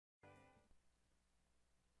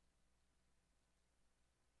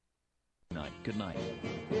night. Good night.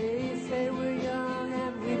 They say we're young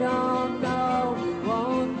and we don't know. We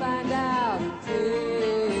won't find out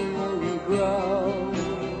till we grow.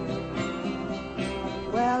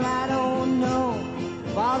 Well, I don't know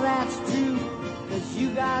if all that's true, 'cause you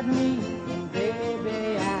got me and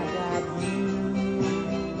baby I got you.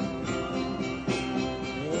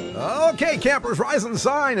 Okay, campers, rise and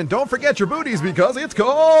shine, and don't forget your booties because it's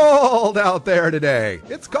cold out there today.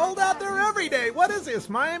 It's cold out there every day. What is this,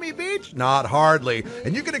 Miami Beach? Not hardly.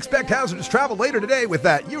 And you can expect hazardous travel later today with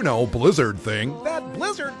that, blizzard thing. That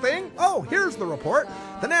blizzard thing? Oh, here's the report.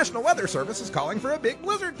 The National Weather Service is calling for a big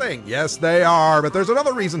blizzard thing. Yes, they are, but there's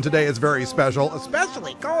another reason today is very special,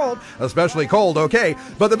 especially cold, okay.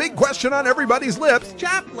 But the big question on everybody's lips,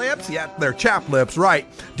 chapped lips, yeah, they're chapped lips, right.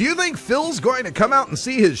 Do you think Phil's going to come out and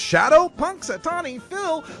see his shadow? Punxsutawney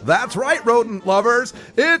Phil. That's right, rodent lovers.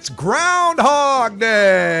 It's Groundhog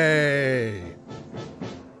Day.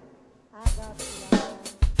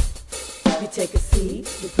 You take a seed,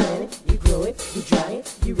 you plant it, you grow it, you dry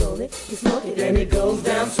it, you roll it, you smoke it, and it goes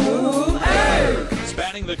down smooth. Hey!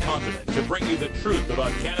 Spanning the continent to bring you the truth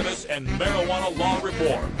about cannabis and marijuana law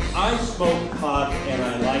reform. I smoke pot and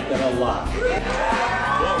I like it a lot. The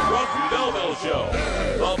Russ Belville Show,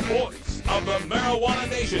 the voice of the marijuana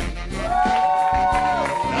nation. Now,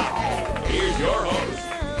 here's your host,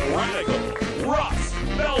 Radical Russ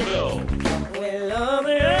Belville.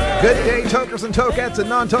 Good day, tokers and tokettes and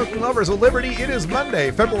non-token lovers of liberty. It is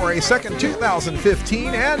Monday, February 2nd,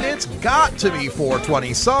 2015, and it's got to be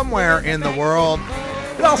 420 somewhere in the world.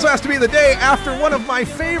 It also has to be the day after one of my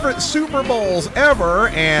favorite Super Bowls ever,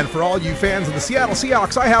 and for all you fans of the Seattle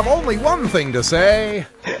Seahawks, I have only one thing to say.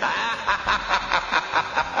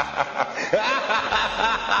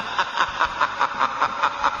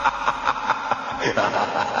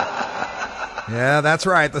 Yeah, that's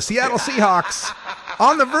right. The Seattle Seahawks,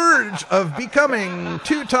 on the verge of becoming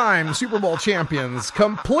two-time Super Bowl champions,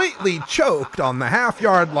 completely choked on the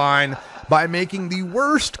half-yard line by making the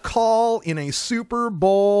worst call in a Super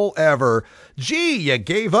Bowl ever. Gee, you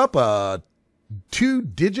gave up a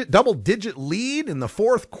double-digit lead in the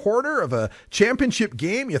fourth quarter of a championship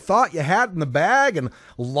game you thought you had in the bag and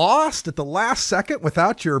lost at the last second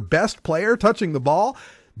without your best player touching the ball.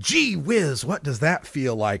 Gee whiz, what does that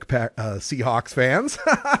feel like, Seahawks fans?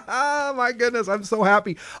 My goodness, I'm so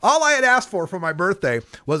happy. All I had asked for my birthday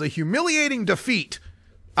was a humiliating defeat.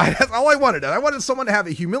 That's all I wanted. I wanted someone to have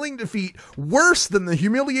a humiliating defeat worse than the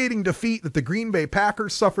humiliating defeat that the Green Bay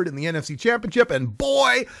Packers suffered in the NFC Championship, and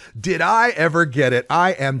boy, did I ever get it.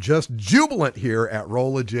 I am just jubilant here at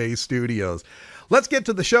Rolla J Studios. Let's get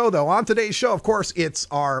to the show, though. On today's show, of course, it's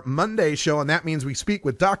our Monday show, and that means we speak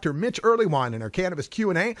with Dr. Mitch Earlywine in our Cannabis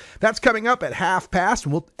Q&A. That's coming up at 1:30,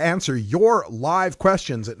 and we'll answer your live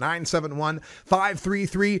questions at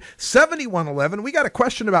 971-533-7111. We got a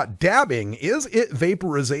question about dabbing. Is it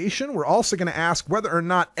vaporization? We're also going to ask whether or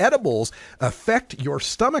not edibles affect your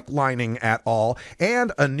stomach lining at all,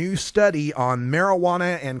 and a new study on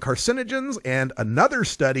marijuana and carcinogens, and another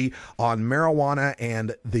study on marijuana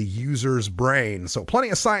and the user's brain. So plenty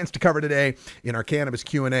of science to cover today in our Cannabis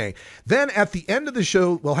Q&A. Then at the end of the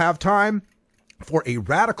show, we'll have time for a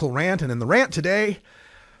radical rant. And in the rant today,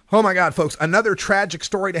 oh my God, folks, another tragic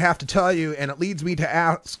story to have to tell you. And it leads me to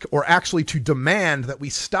ask, or actually to demand, that we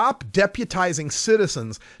stop deputizing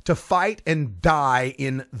citizens to fight and die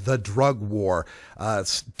in the drug war.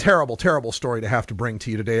 It's a terrible, terrible story to have to bring to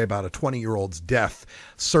you today about a 20-year-old's death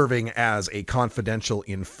serving as a confidential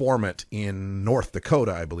informant in North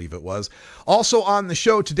Dakota, I believe it was. Also on the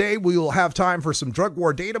show today, we will have time for some drug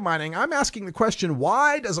war data mining. I'm asking the question,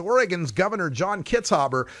 why does Oregon's Governor John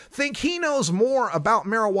Kitzhaber think he knows more about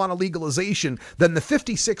marijuana legalization than the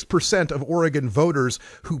 56% of Oregon voters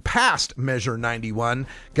who passed Measure 91?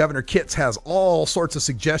 Governor Kitz has all sorts of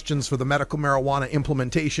suggestions for the medical marijuana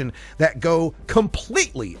implementation that go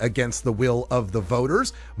completely against the will of the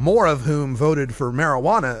voters, more of whom voted for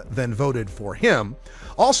marijuana than voted for him.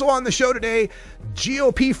 Also on the show today,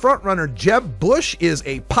 GOP frontrunner Jeb Bush is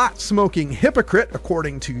a pot-smoking hypocrite,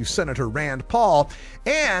 according to Senator Rand Paul.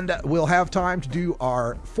 And we'll have time to do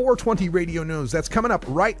our 420 radio news. That's coming up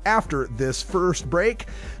right after this first break.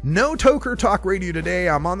 No Toker Talk Radio today.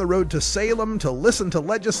 I'm on the road to Salem to listen to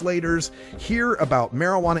legislators hear about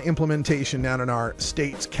marijuana implementation down in our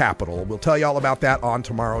state's capital. We'll tell you all about that on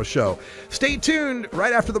tomorrow's show. Stay tuned.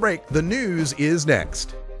 Right after the break, the news is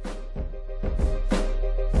next.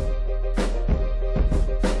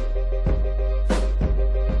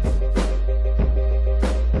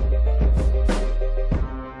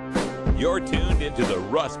 You're tuned into the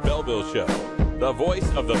Russ Belville Show, the voice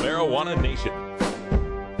of the marijuana nation.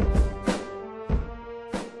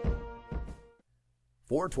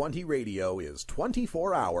 420 Radio is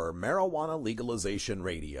 24-hour marijuana legalization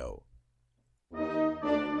radio.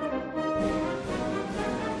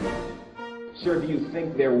 Sir, do you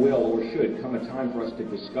think there will or should come a time for us to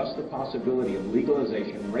discuss the possibility of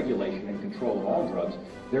legalization, regulation, and control of all drugs,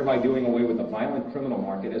 thereby doing away with the violent criminal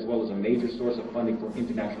market as well as a major source of funding for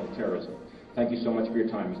international terrorism? Thank you so much for your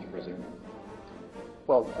time, Mr. President.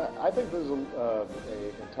 Well, I think this is an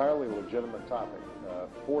entirely legitimate topic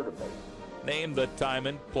for debate. Name the time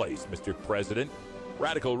and place, Mr. President.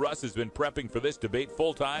 Radical Russ has been prepping for this debate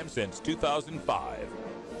full-time since 2005.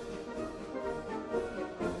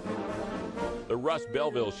 The Russ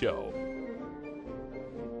Belville Show.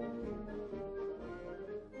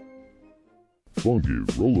 Funky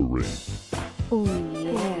roller ring. Oh,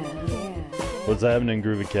 yeah. What's happening,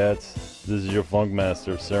 Groovy Cats? This is your Funk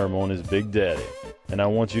Master of Ceremonies, Big Daddy. And I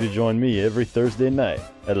want you to join me every Thursday night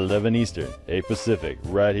at 11 Eastern, 8 Pacific,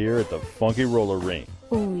 right here at the Funky Roller Ring.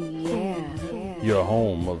 Oh, yeah. Your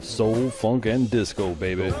home of soul, funk, and disco,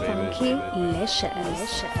 baby.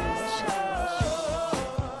 Funky-licious.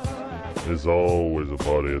 There's always a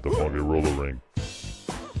party at the Funky Roller Ring.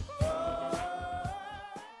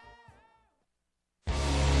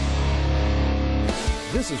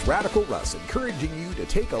 This is Radical Russ encouraging you to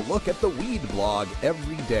take a look at the Weed Blog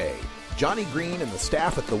every day. Johnny Green and the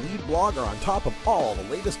staff at the Weed Blog are on top of all the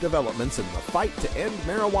latest developments in the fight to end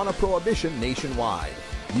marijuana prohibition nationwide.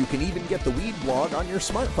 You can even get the Weed Blog on your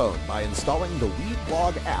smartphone by installing the Weed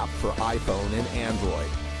Blog app for iPhone and Android.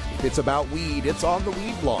 If it's about weed, it's on the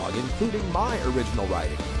Weed Blog, including my original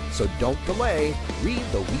writing. So don't delay. Read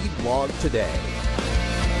the Weed Blog today.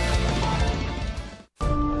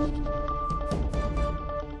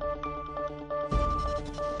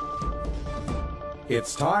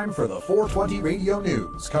 It's time for the 420 Radio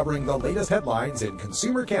News, covering the latest headlines in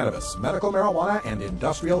consumer cannabis, medical marijuana, and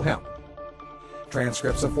industrial hemp.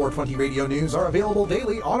 Transcripts of 420 Radio News are available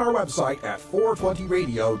daily on our website at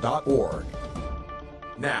 420radio.org.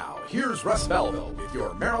 Now, here's Russ Belville with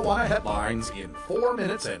your marijuana headlines in 4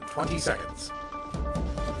 minutes and 20 seconds.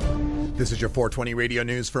 This is your 420 Radio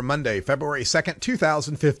News for Monday, February 2nd,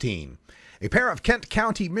 2015. A pair of Kent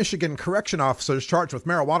County, Michigan correction officers charged with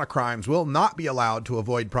marijuana crimes will not be allowed to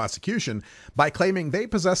avoid prosecution by claiming they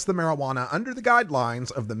possess the marijuana under the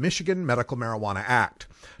guidelines of the Michigan Medical Marijuana Act.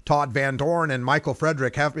 Todd Van Dorn and Michael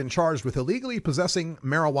Frederick have been charged with illegally possessing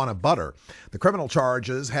marijuana butter. The criminal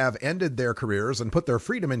charges have ended their careers and put their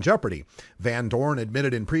freedom in jeopardy. Van Dorn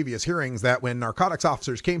admitted in previous hearings that when narcotics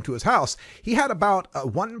officers came to his house, he had about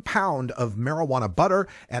 1 pound of marijuana butter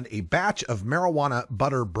and a batch of marijuana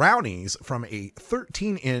butter brownies from a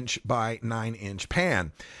 13-inch by 9-inch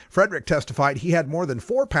pan. Frederick testified he had more than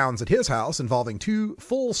 4 pounds at his house, involving 2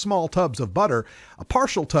 full small tubs of butter, a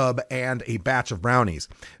partial tub, and a batch of brownies.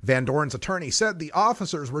 Van Dorn's attorney said the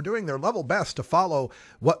officers were doing their level best to follow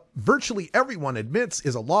what virtually everyone admits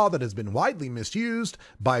is a law that has been widely misused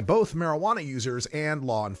by both marijuana users and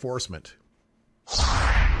law enforcement.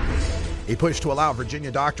 A push to allow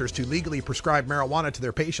Virginia doctors to legally prescribe marijuana to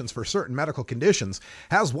their patients for certain medical conditions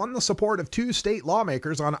has won the support of 2 state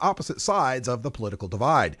lawmakers on opposite sides of the political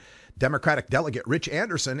divide. Democratic delegate Rich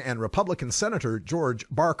Anderson and Republican Senator George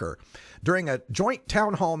Barker. During a joint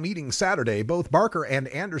town hall meeting Saturday, both Barker and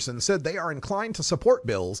Anderson said they are inclined to support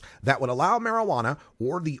bills that would allow marijuana,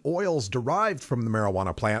 or the oils derived from the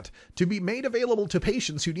marijuana plant, to be made available to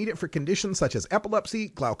patients who need it for conditions such as epilepsy,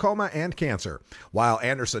 glaucoma, and cancer. While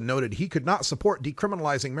Anderson noted he could not support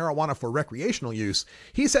decriminalizing marijuana for recreational use,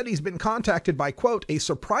 he said he's been contacted by, quote, a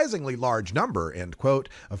surprisingly large number, end quote,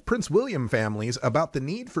 of Prince William families about the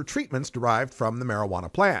need for treatments derived from the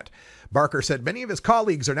marijuana plant. Barker said many of his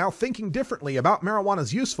colleagues are now thinking differently about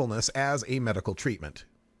marijuana's usefulness as a medical treatment.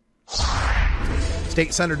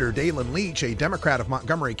 State Senator Dalen Leach, a Democrat of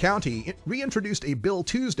Montgomery County, reintroduced a bill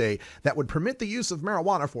Tuesday that would permit the use of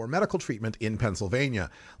marijuana for medical treatment in Pennsylvania.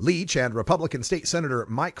 Leach and Republican State Senator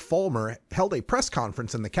Mike Fulmer held a press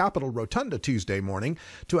conference in the Capitol Rotunda Tuesday morning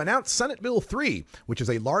to announce Senate Bill 3, which is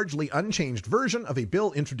a largely unchanged version of a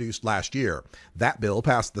bill introduced last year. That bill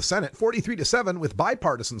passed the Senate 43-7 with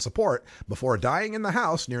bipartisan support before dying in the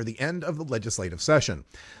House near the end of the legislative session.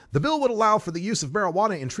 The bill would allow for the use of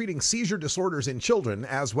marijuana in treating seizure disorders in children,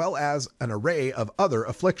 as well as an array of other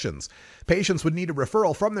afflictions. Patients would need a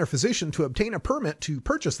referral from their physician to obtain a permit to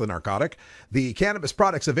purchase the narcotic. The cannabis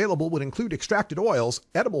products available would include extracted oils,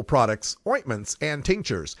 edible products, ointments, and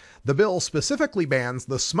tinctures. The bill specifically bans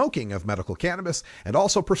the smoking of medical cannabis and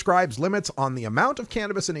also prescribes limits on the amount of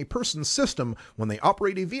cannabis in a person's system when they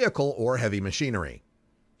operate a vehicle or heavy machinery.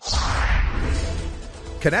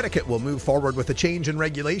 Connecticut will move forward with a change in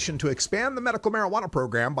regulation to expand the medical marijuana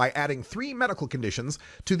program by adding 3 medical conditions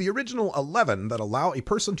to the original 11 that allow a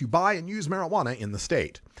person to buy and use marijuana in the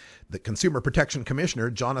state. The Consumer Protection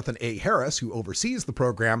Commissioner, Jonathan A. Harris, who oversees the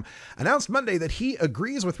program, announced Monday that he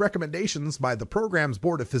agrees with recommendations by the program's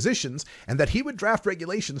Board of Physicians and that he would draft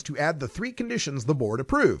regulations to add the 3 conditions the board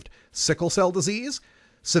approved: sickle cell disease,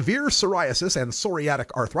 severe psoriasis and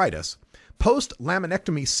psoriatic arthritis,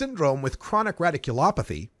 post-laminectomy syndrome with chronic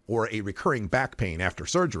radiculopathy, or a recurring back pain after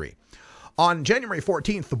surgery. On January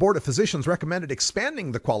 14th, the Board of Physicians recommended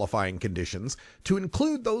expanding the qualifying conditions to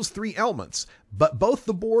include those 3 ailments, but both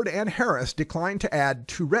the board and Harris declined to add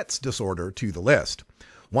Tourette's disorder to the list.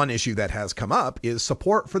 One issue that has come up is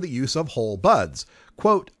support for the use of whole buds.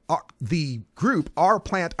 Quote, the group Our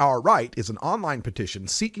Plant, Our Right is an online petition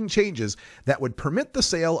seeking changes that would permit the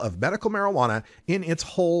sale of medical marijuana in its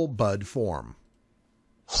whole bud form.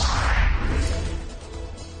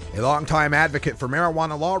 A longtime advocate for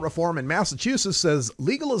marijuana law reform in Massachusetts says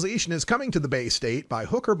legalization is coming to the Bay State by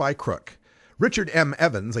hook or by crook. Richard M.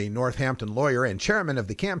 Evans, a Northampton lawyer and chairman of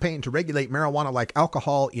the Campaign to Regulate Marijuana Like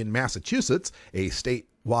Alcohol in Massachusetts, a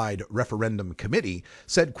statewide referendum committee,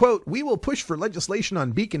 said, quote, "We will push for legislation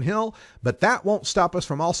on Beacon Hill, but that won't stop us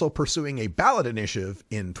from also pursuing a ballot initiative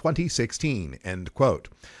in 2016, end quote.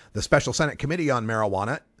 The Special Senate Committee on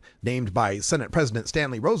Marijuana, named by Senate President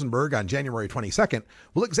Stanley Rosenberg on January 22nd,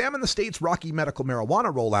 will examine the state's rocky medical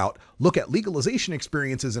marijuana rollout, look at legalization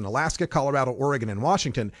experiences in Alaska, Colorado, Oregon, and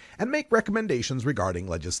Washington, and make recommendations regarding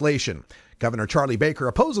legislation. Governor Charlie Baker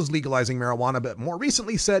opposes legalizing marijuana, but more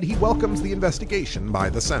recently said he welcomes the investigation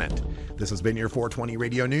by the Senate. This has been your 420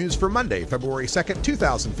 Radio News for Monday, February 2nd,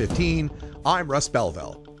 2015. I'm Russ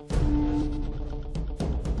Belville.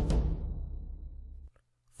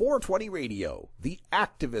 420 Radio, the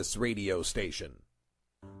activist radio station.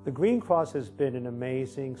 The Green Cross has been an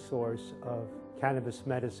amazing source of cannabis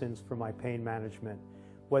medicines for my pain management.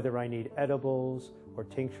 Whether I need edibles or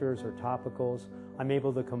tinctures or topicals, I'm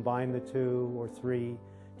able to combine the 2 or 3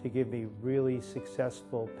 to give me really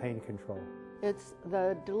successful pain control. It's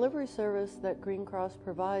the delivery service that Green Cross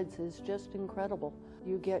provides is just incredible.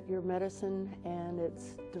 You get your medicine and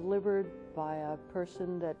it's delivered by a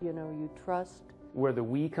person that you trust. Whether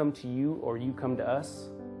we come to you or you come to us,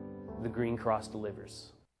 the Green Cross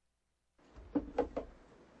delivers.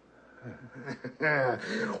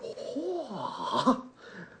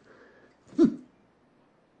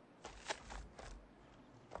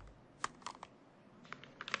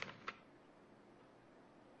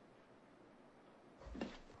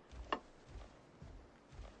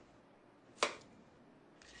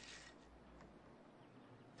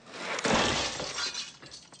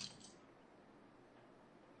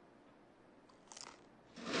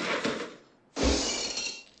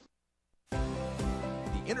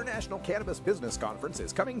 International Cannabis Business Conference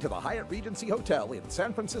is coming to the Hyatt Regency Hotel in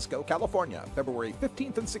San Francisco, California, February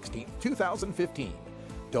 15th and 16th, 2015.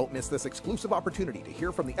 Don't miss this exclusive opportunity to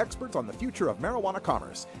hear from the experts on the future of marijuana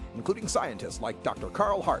commerce, including scientists like Dr.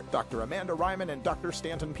 Carl Hart, Dr. Amanda Ryman, and Dr.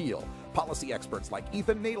 Stanton Peel, policy experts like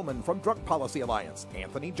Ethan Nadelman from Drug Policy Alliance,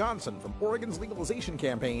 Anthony Johnson from Oregon's Legalization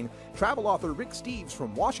Campaign, travel author Rick Steves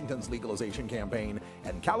from Washington's Legalization Campaign,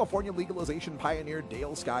 and California legalization pioneer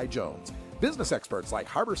Dale Sky Jones. Business experts like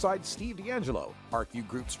Harborside's Steve D'Angelo, ArcView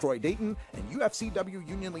Group's Troy Dayton, and UFCW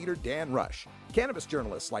union leader Dan Rush. Cannabis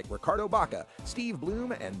journalists like Ricardo Baca, Steve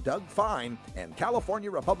Bloom, and Doug Fine, and California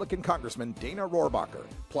Republican Congressman Dana Rohrabacher,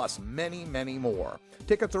 plus many, many more.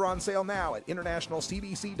 Tickets are on sale now at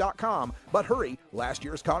internationalcbc.com, but hurry, last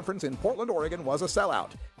year's conference in Portland, Oregon was a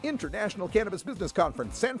sellout. International Cannabis Business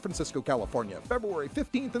Conference, San Francisco, California, February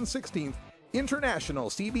 15th and 16th,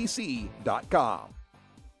 internationalcbc.com.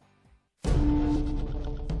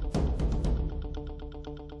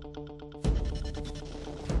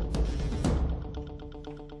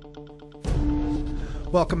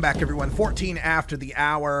 Welcome back, everyone. 14 after the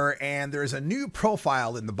hour, and there's a new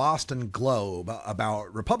profile in the Boston Globe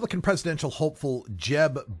about Republican presidential hopeful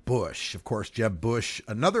Jeb Bush. Of course, Jeb Bush,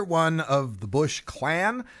 another one of the Bush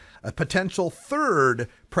clan, a potential third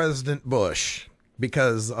President Bush,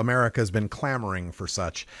 because America has been clamoring for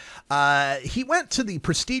such. He went to the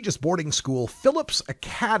prestigious boarding school Phillips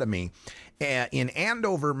Academy in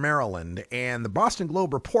Andover, Maryland, and the Boston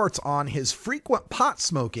Globe reports on his frequent pot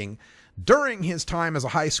smoking during his time as a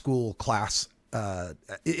high school class,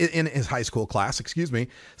 in his high school class,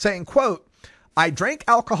 saying, quote, "I drank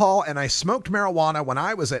alcohol and I smoked marijuana when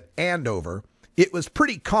I was at Andover. It was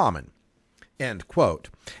pretty common," end quote.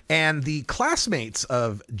 And the classmates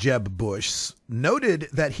of Jeb Bush noted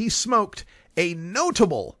that he smoked a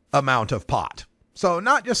notable amount of pot. So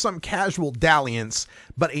not just some casual dalliance,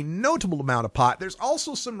 but a notable amount of pot. There's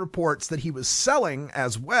also some reports that he was selling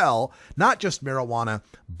as well, not just marijuana,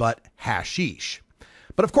 but hashish.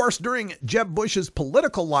 But of course, during Jeb Bush's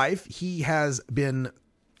political life, he has been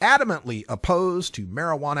adamantly opposed to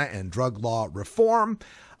marijuana and drug law reform.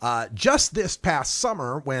 Just this past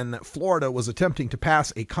summer, when Florida was attempting to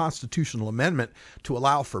pass a constitutional amendment to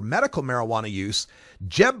allow for medical marijuana use,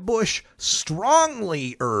 Jeb Bush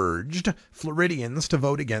strongly urged Floridians to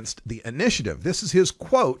vote against the initiative. This is his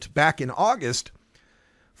quote back in August.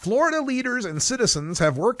 Florida leaders and citizens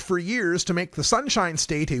have worked for years to make the Sunshine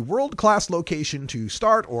State a world-class location to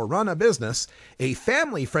start or run a business, a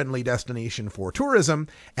family-friendly destination for tourism,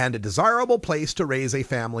 and a desirable place to raise a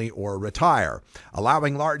family or retire.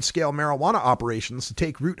 Allowing large-scale marijuana operations to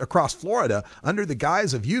take root across Florida under the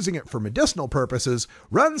guise of using it for medicinal purposes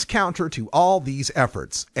runs counter to all these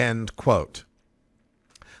efforts. End quote.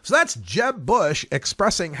 So that's Jeb Bush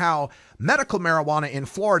expressing how medical marijuana in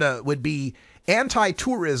Florida would be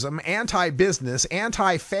anti-tourism, anti-business,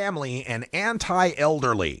 anti-family, and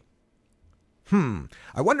anti-elderly.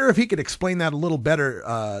 I wonder if he could explain that a little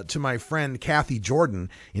better to my friend Kathy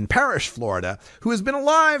Jordan in Parrish, Florida, who has been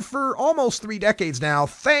alive for almost 3 decades now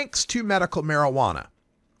thanks to medical marijuana.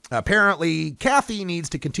 Apparently, Kathy needs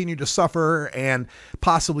to continue to suffer and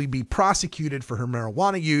possibly be prosecuted for her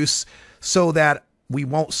marijuana use so that we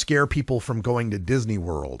won't scare people from going to Disney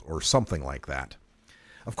World or something like that.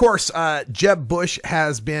 Of course, Jeb Bush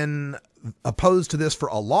has been opposed to this for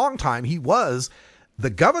a long time. He was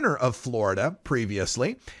the governor of Florida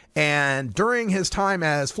previously, and during his time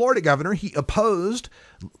as Florida governor, he opposed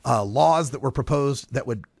laws that were proposed that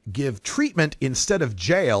would give treatment instead of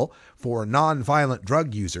jail for nonviolent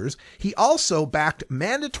drug users. He also backed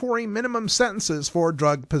mandatory minimum sentences for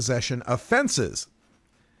drug possession offenses.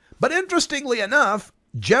 But interestingly enough,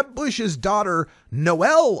 Jeb Bush's daughter,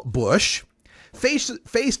 Noelle Bush,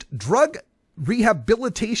 faced drug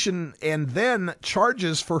rehabilitation and then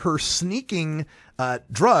charges for her sneaking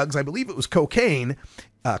drugs, I believe it was cocaine,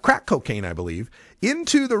 crack cocaine, I believe,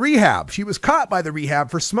 into the rehab. She was caught by the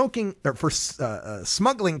rehab for smoking or for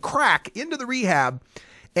smuggling crack into the rehab,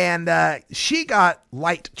 and she got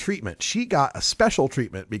light treatment. She got a special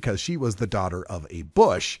treatment because she was the daughter of a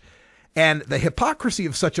Bush. And the hypocrisy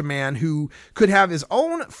of such a man who could have his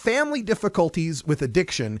own family difficulties with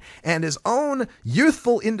addiction and his own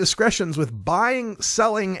youthful indiscretions with buying,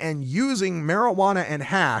 selling, and using marijuana and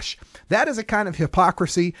hash, that is a kind of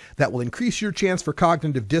hypocrisy that will increase your chance for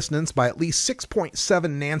cognitive dissonance by at least 6.7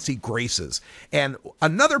 Nancy Graces. And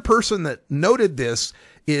another person that noted this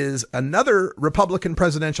is another Republican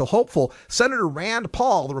presidential hopeful, Senator Rand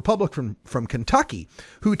Paul, the Republican from Kentucky,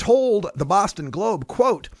 who told the Boston Globe,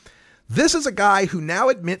 quote, "This is a guy who now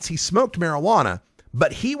admits he smoked marijuana,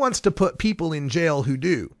 but he wants to put people in jail who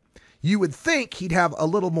do. You would think he'd have a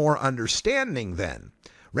little more understanding then."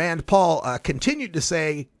 Rand Paul continued to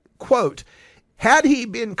say, quote, "Had he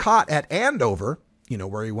been caught at Andover,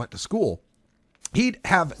 where he went to school, he'd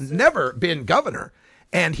have never been governor,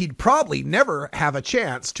 and he'd probably never have a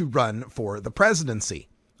chance to run for the presidency,"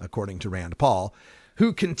 according to Rand Paul,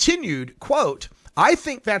 who continued, quote, "I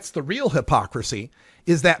think that's the real hypocrisy,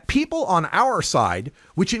 is that people on our side,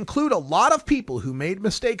 which include a lot of people who made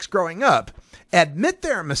mistakes growing up, admit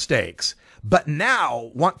their mistakes, but now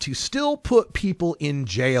want to still put people in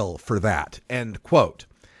jail for that," end quote.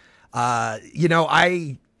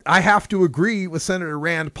 I have to agree with Senator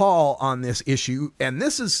Rand Paul on this issue, and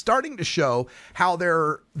this is starting to show how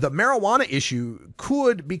the marijuana issue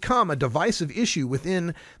could become a divisive issue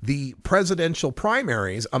within the presidential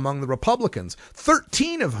primaries among the Republicans,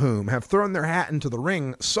 13 of whom have thrown their hat into the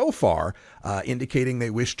ring so far, indicating they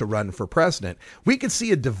wish to run for president. We could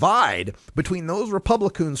see a divide between those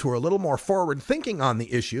Republicans who are a little more forward-thinking on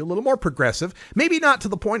the issue, a little more progressive, maybe not to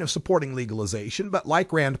the point of supporting legalization, but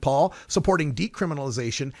like Rand Paul, supporting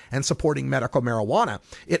decriminalization and supporting medical marijuana.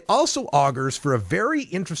 It also augurs for a very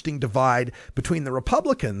interesting divide between the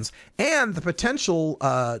Republicans and the potential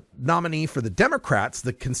nominee for the Democrats,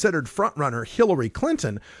 the considered frontrunner Hillary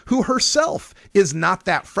Clinton, who herself is not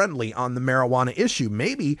that friendly on the marijuana issue,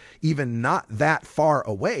 maybe even not that far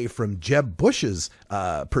away from Jeb Bush's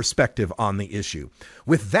perspective on the issue.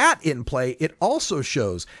 With that in play, it also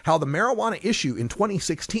shows how the marijuana issue in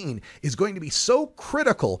 2016 is going to be so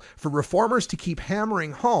critical for reformers to keep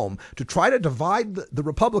hammering home to try to divide the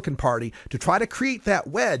Republican Party, to try to create that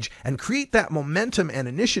wedge and create that momentum and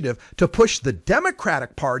initiative to push the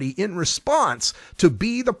Democratic Party in response to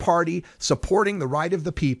be the party supporting the right of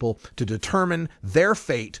the people to determine their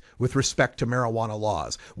fate with respect to marijuana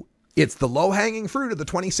laws. It's the low-hanging fruit of the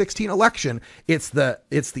 2016 election. It's the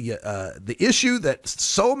issue that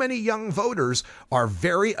so many young voters are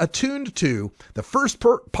very attuned to. The first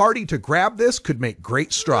party to grab this could make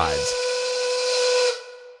great strides.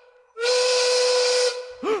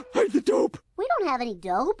 Hide the dope. We don't have any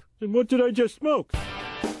dope. Then what did I just smoke?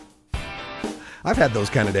 I've had those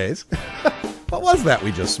kind of days. What was that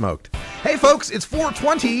we just smoked? Hey folks, it's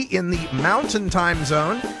 4:20 in the Mountain Time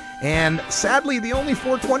Zone. And sadly, the only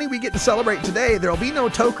 420 we get to celebrate today. There'll be no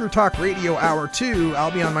Toker Talk Radio Hour 2.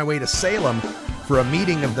 I'll be on my way to Salem for a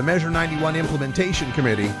meeting of the Measure 91 Implementation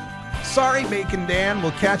Committee. Sorry, Bacon Dan.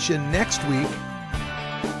 We'll catch you next week.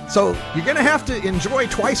 So you're going to have to enjoy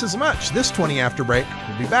twice as much this 20 after break.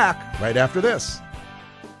 We'll be back right after this.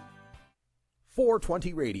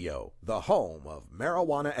 420 Radio, the home of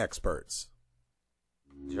marijuana experts.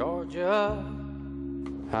 Georgia.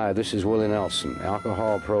 Hi, this is Willie Nelson.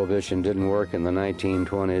 Alcohol prohibition didn't work in the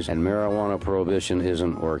 1920s, and marijuana prohibition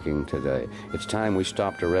isn't working today. It's time we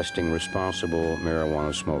stopped arresting responsible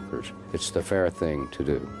marijuana smokers. It's the fair thing to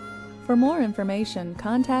do. For more information,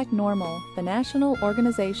 contact NORML, the National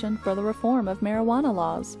Organization for the Reform of Marijuana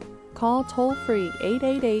Laws. Call toll-free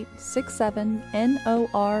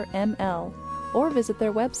 888-67-NORML or visit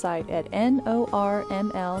their website at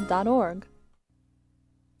norml.org.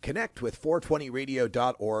 Connect with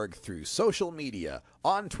 420radio.org through social media,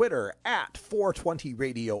 on Twitter at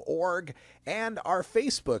 420radio.org, and our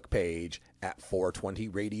Facebook page at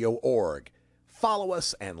 420radio.org. Follow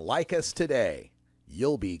us and like us today.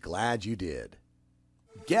 You'll be glad you did.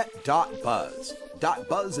 Get.Buzz.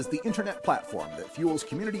 .Buzz is the internet platform that fuels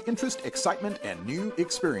community interest, excitement, and new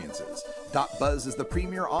experiences. .Buzz is the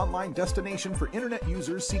premier online destination for internet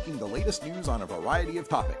users seeking the latest news on a variety of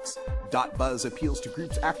topics. .Buzz appeals to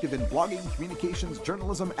groups active in blogging, communications,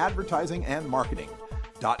 journalism, advertising, and marketing.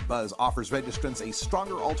 .Buzz offers registrants a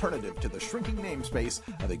stronger alternative to the shrinking namespace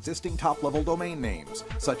of existing top-level domain names,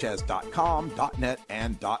 such as .com, .net,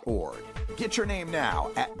 and .org. Get your name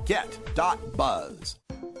now at get.buzz.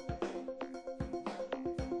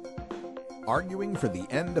 Arguing for the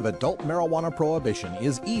end of adult marijuana prohibition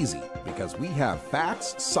is easy because we have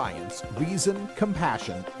facts, science, reason,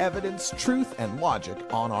 compassion, evidence, truth, and logic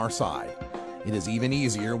on our side. It is even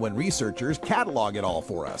easier when researchers catalog it all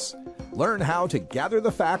for us. Learn how to gather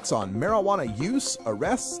the facts on marijuana use,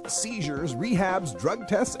 arrests, seizures, rehabs, drug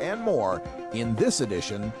tests, and more in this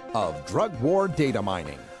edition of Drug War Data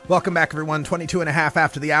Mining. Welcome back, everyone. 22 and a half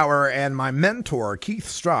after the hour, and my mentor, Keith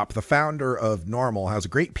Stropp, the founder of NORML, has a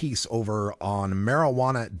great piece over on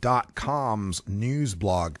marijuana.com's news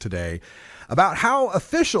blog today about how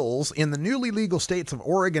officials in the newly legal states of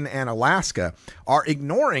Oregon and Alaska are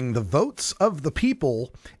ignoring the votes of the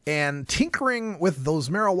people and tinkering with those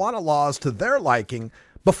marijuana laws to their liking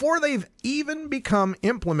before they've even become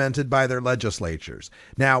implemented by their legislatures.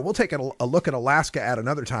 Now, we'll take a look at Alaska at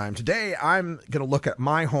another time. Today, I'm going to look at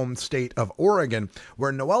my home state of Oregon,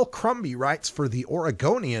 where Noel Crumby writes for The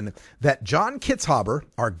Oregonian that John Kitzhaber,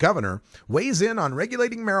 our governor, weighs in on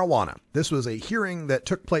regulating marijuana. This was a hearing that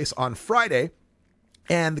took place on Friday,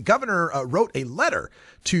 and the governor wrote a letter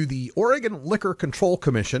to the Oregon Liquor Control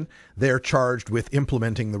Commission. They're charged with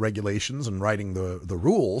implementing the regulations and writing the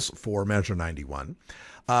rules for Measure 91.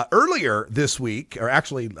 Earlier this week, or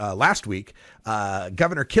actually last week,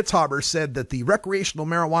 Governor Kitzhaber said that the recreational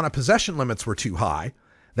marijuana possession limits were too high.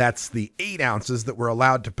 That's the 8 ounces that we're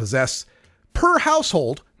allowed to possess per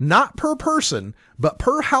household, not per person, but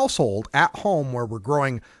per household at home where we're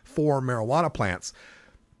growing 4 marijuana plants.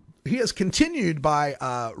 He has continued by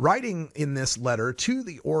writing in this letter to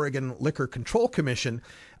the Oregon Liquor Control Commission,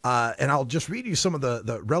 and I'll just read you some of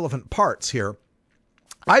the relevant parts here.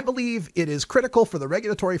 I believe it is critical for the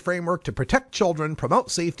regulatory framework to protect children,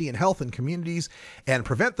 promote safety and health in communities, and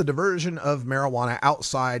prevent the diversion of marijuana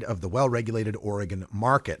outside of the well-regulated Oregon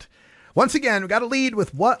market. Once again, we've got to lead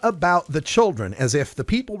with what about the children, as if the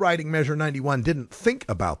people writing Measure 91 didn't think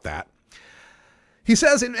about that. He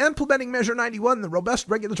says, in implementing Measure 91, the robust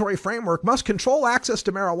regulatory framework must control access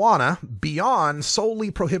to marijuana beyond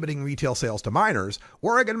solely prohibiting retail sales to minors.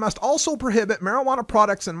 Oregon must also prohibit marijuana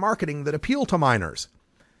products and marketing that appeal to minors.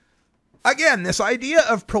 Again, this idea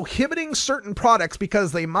of prohibiting certain products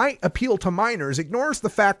because they might appeal to minors ignores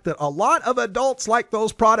the fact that a lot of adults like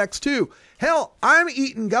those products too. Hell, I'm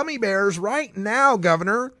eating gummy bears right now,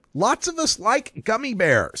 Governor. Lots of us like gummy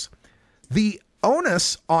bears. The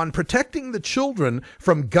onus on protecting the children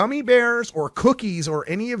from gummy bears or cookies or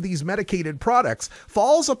any of these medicated products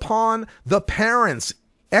falls upon the parents.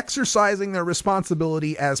 exercising their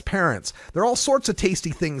responsibility as parents. There are all sorts of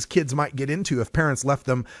tasty things kids might get into if parents left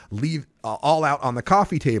them all out on the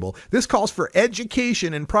coffee table. This calls for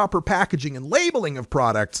education and proper packaging and labeling of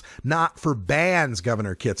products, not for bans,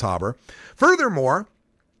 Governor Kitzhaber. Furthermore,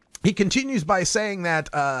 he continues by saying that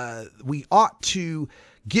we ought to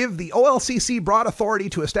give the OLCC broad authority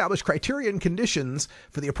to establish criteria and conditions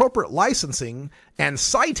for the appropriate licensing and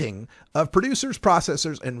citing of producers,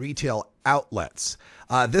 processors, and retail outlets.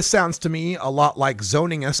 This sounds to me a lot like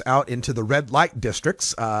zoning us out into the red light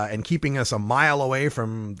districts and keeping us a mile away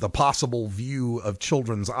from the possible view of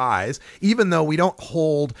children's eyes, even though we don't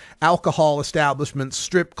hold alcohol establishments,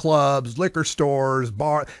 strip clubs, liquor stores,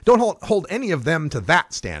 bars, don't hold any of them to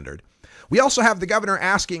that standard. We also have the governor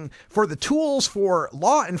asking for the tools for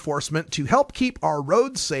law enforcement to help keep our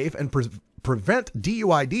roads safe and prevent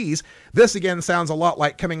DUIDs. This again sounds a lot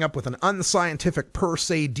like coming up with an unscientific per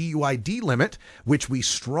se DUID limit, which we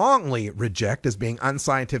strongly reject as being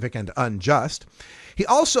unscientific and unjust. He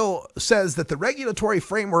also says that the regulatory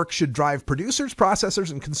framework should drive producers, processors,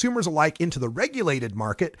 and consumers alike into the regulated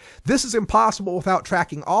market. This is impossible without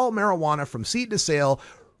tracking all marijuana from seed to sale,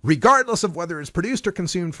 regardless of whether it's produced or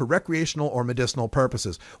consumed for recreational or medicinal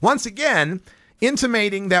purposes. Once again,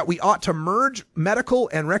 intimating that we ought to merge medical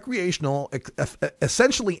and recreational,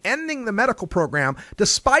 essentially ending the medical program,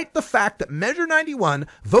 despite the fact that Measure 91,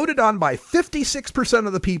 voted on by 56%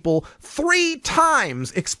 of the people, 3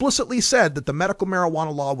 times explicitly said that the medical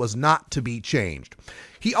marijuana law was not to be changed.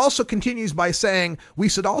 He also continues by saying we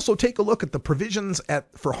should also take a look at the provisions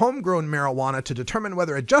for homegrown marijuana to determine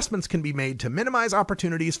whether adjustments can be made to minimize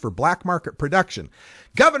opportunities for black market production.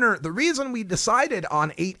 Governor, the reason we decided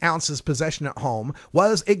on 8 ounces possession at home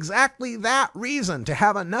was exactly that reason, to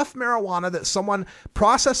have enough marijuana that someone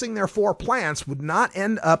processing their 4 plants would not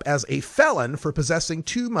end up as a felon for possessing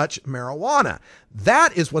too much marijuana.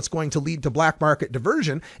 That is what's going to lead to black market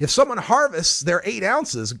diversion. If someone harvests their 8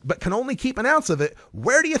 ounces but can only keep an ounce of it,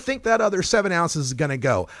 where do you think that other 7 ounces is going to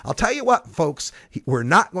go? I'll tell you what, folks, we're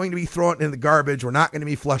not going to be throwing it in the garbage. We're not going to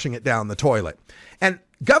be flushing it down the toilet. And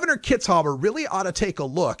Governor Kitzhaber really ought to take a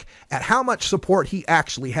look at how much support he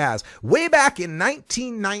actually has. Way back in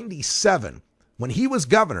 1997, when he was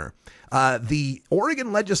governor, the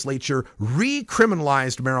Oregon legislature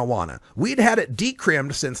recriminalized marijuana. We'd had it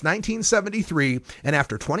decrimmed since 1973, and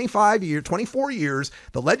after 24 years,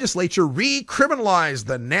 the legislature recriminalized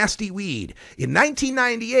the nasty weed. In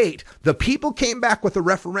 1998, the people came back with a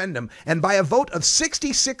referendum, and by a vote of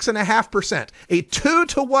 66.5%, a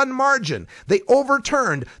 2-to-1 margin, they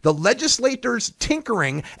overturned the legislature's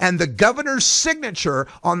tinkering and the governor's signature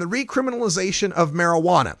on the recriminalization of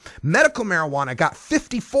marijuana. Medical marijuana got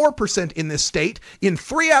 54% in this state. In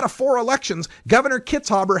 3 out of 4 elections, Governor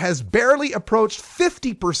Kitzhaber has barely approached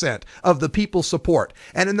 50% of the people's support.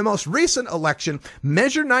 And in the most recent election,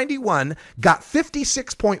 Measure 91 got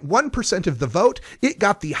 56.1% of the vote. It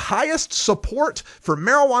got the highest support for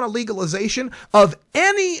marijuana legalization of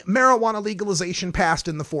any marijuana legalization passed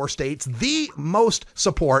in the 4 states, the most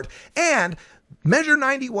support. And Measure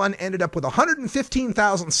 91 ended up with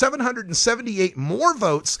 115,778 more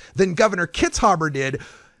votes than Governor Kitzhaber did,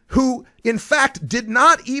 who, in fact, did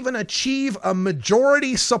not even achieve a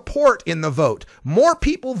majority support in the vote. More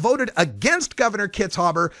people voted against Governor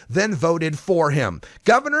Kitzhaber than voted for him.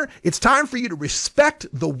 Governor, it's time for you to respect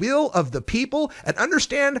the will of the people and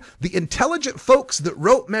understand the intelligent folks that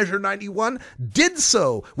wrote Measure 91 did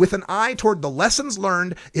so with an eye toward the lessons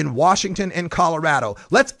learned in Washington and Colorado.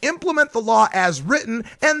 Let's implement the law as written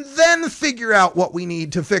and then figure out what we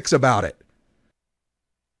need to fix about it.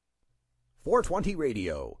 420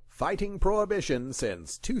 Radio, fighting prohibition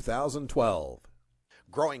since 2012.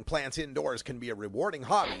 Growing plants indoors can be a rewarding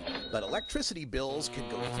hobby, but electricity bills can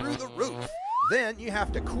go through the roof. Then you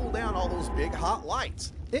have to cool down all those big hot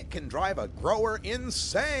lights. It can drive a grower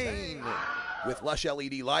insane. With Lush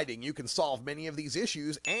LED lighting, you can solve many of these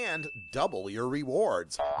issues and double your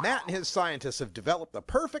rewards. Matt and his scientists have developed the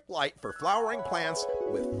perfect light for flowering plants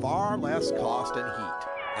with far less cost and heat.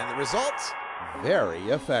 And the results? Very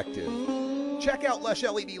effective. Check out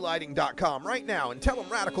LushLEDlighting.com right now and tell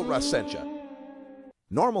them Radical Russ sent you.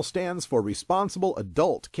 NORMAL stands for Responsible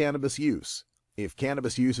Adult Cannabis Use. If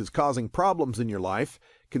cannabis use is causing problems in your life,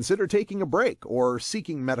 consider taking a break or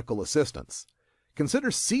seeking medical assistance.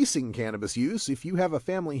 Consider ceasing cannabis use if you have a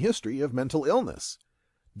family history of mental illness.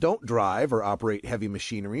 Don't drive or operate heavy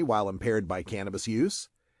machinery while impaired by cannabis use.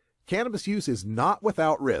 Cannabis use is not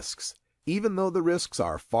without risks, even though the risks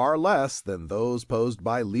are far less than those posed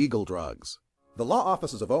by legal drugs. The law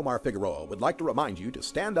offices of Omar Figueroa would like to remind you to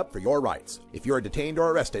stand up for your rights. If you are detained or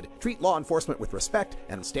arrested, treat law enforcement with respect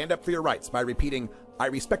and stand up for your rights by repeating, "I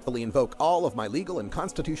respectfully invoke all of my legal and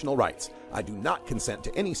constitutional rights. I do not consent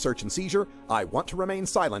to any search and seizure. I want to remain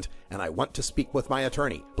silent, and I want to speak with my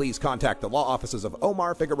attorney." Please contact the law offices of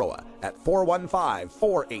Omar Figueroa at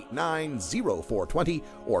 415-489-0420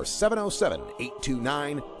 or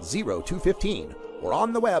 707-829-0215 or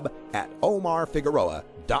on the web at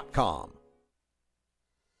omarfigueroa.com.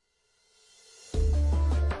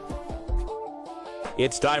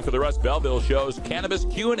 It's time for the Russ Belville Show's Cannabis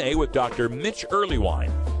Q&A with Dr. Mitch Earlywine.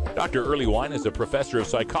 Dr. Earlywine is a professor of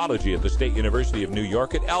psychology at the State University of New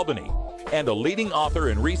York at Albany and a leading author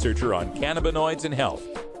and researcher on cannabinoids and health,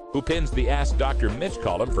 who pins the Ask Dr. Mitch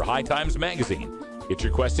column for High Times magazine. Get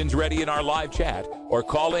your questions ready in our live chat or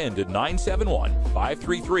call in to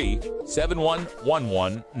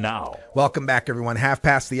 971-533-7111 now. Welcome back, everyone. Half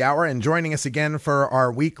past the hour, and joining us again for our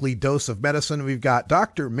weekly dose of medicine, we've got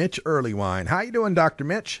Dr. Mitch Earlywine. How you doing, Dr.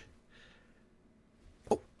 Mitch?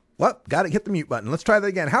 Oh, well, got to hit the mute button. Let's try that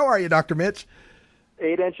again. How are you, Dr. Mitch?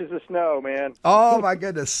 8 inches of snow, man. Oh, my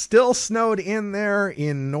goodness. Still snowed in there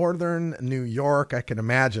in northern New York, I can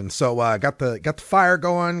imagine. So got the fire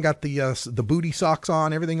going, got the booty socks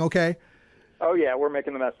on, everything okay? Oh, yeah, we're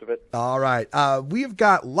making the best of it. All right. We've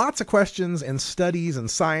got lots of questions and studies and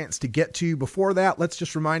science to get to. Before that, let's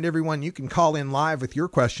just remind everyone you can call in live with your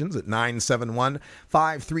questions at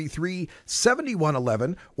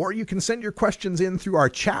 971-533-7111, or you can send your questions in through our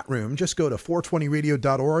chat room. Just go to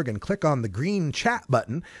 420radio.org and click on the green chat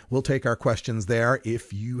button. We'll take our questions there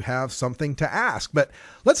if you have something to ask. But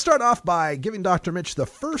let's start off by giving Dr. Mitch the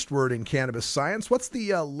first word in cannabis science. What's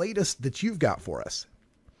the latest that you've got for us?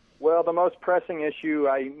 Well, the most pressing issue,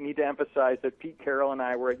 I need to emphasize that Pete Carroll and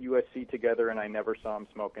I were at USC together, and I never saw him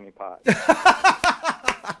smoke any pot.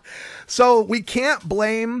 So we can't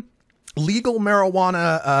blame legal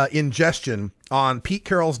marijuana ingestion on Pete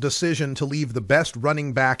Carroll's decision to leave the best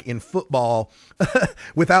running back in football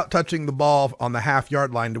without touching the ball on the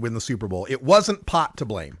half-yard line to win the Super Bowl. It wasn't pot to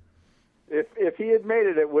blame. If he had made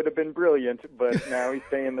it, it would have been brilliant, but now he's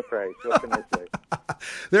paying the price. What can I say?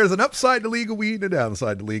 There's an upside to legal weed and a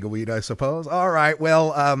downside to legal weed, I suppose. All right,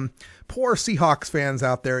 well, poor Seahawks fans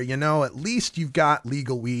out there, you know, at least you've got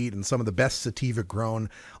legal weed and some of the best sativa grown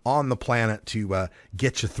on the planet to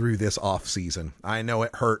get you through this off season. I know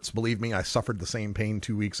it hurts. Believe me, I suffered the same pain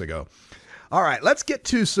 2 weeks ago. All right, let's get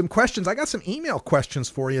to some questions. I got some email questions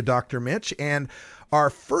for you, Dr. Mitch, and our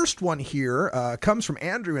first one here comes from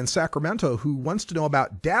Andrew in Sacramento, who wants to know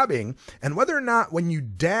about dabbing and whether or not when you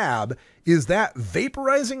dab, is that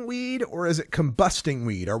vaporizing weed or is it combusting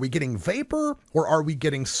weed? Are we getting vapor or are we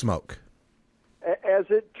getting smoke? As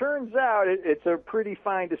it turns out, it's a pretty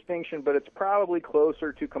fine distinction, but it's probably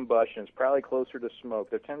closer to combustion. It's probably closer to smoke.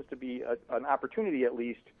 There tends to be an opportunity, at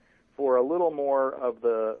least, for a little more of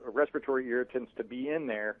the respiratory irritants to be in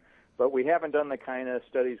there. But we haven't done the kind of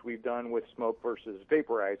studies we've done with smoke versus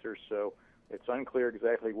vaporizers, so it's unclear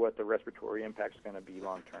exactly what the respiratory impact is going to be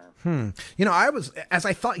long term. You know, as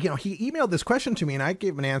I thought, you know, he emailed this question to me and I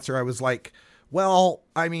gave an answer. I was like, well,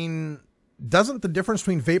 I mean, doesn't the difference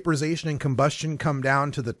between vaporization and combustion come down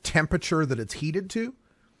to the temperature that it's heated to?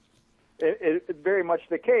 It's very much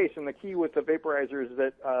the case, and the key with the vaporizer is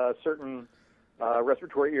that certain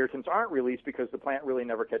respiratory irritants aren't released because the plant really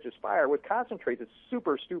never catches fire. With concentrates, it's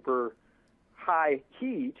super high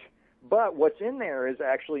heat, but what's in there is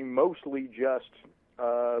actually mostly just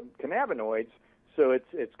cannabinoids, so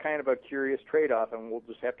it's kind of a curious trade-off, and we'll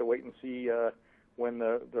just have to wait and see when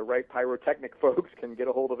the right pyrotechnic folks can get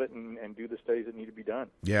a hold of it and do the studies that need to be done.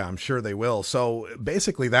 Yeah, I'm sure they will. So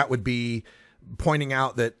basically that would be pointing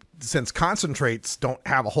out that since concentrates don't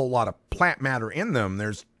have a whole lot of plant matter in them,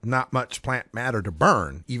 there's not much plant matter to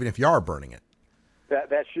burn, even if you are burning it.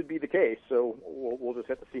 That should be the case, so we'll just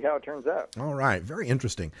have to see how it turns out. All right, very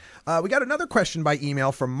interesting. We got another question by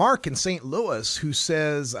email from Mark in St. Louis, who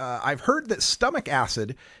says, I've heard that stomach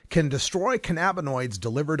acid can destroy cannabinoids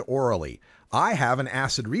delivered orally. I have an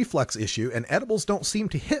acid reflux issue, and edibles don't seem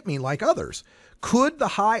to hit me like others. Could the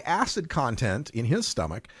high acid content in his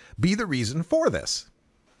stomach be the reason for this?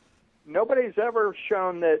 Nobody's ever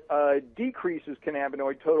shown that decreases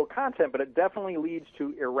cannabinoid total content, but it definitely leads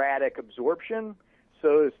to erratic absorption.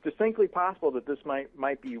 So it's distinctly possible that this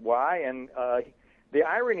might be why. And the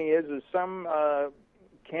irony is some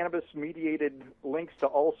cannabis-mediated links to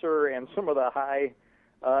ulcer and some of the high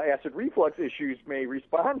acid reflux issues may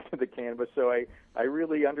respond to the cannabis. So I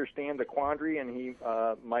really understand the quandary, and he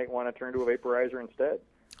might want to turn to a vaporizer instead.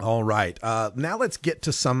 All right. Now let's get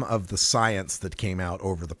to some of the science that came out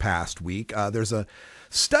over the past week. There's a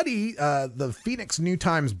study, the Phoenix New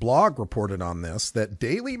Times blog reported on this, that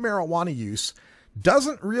daily marijuana use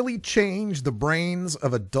doesn't really change the brains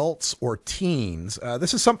of adults or teens.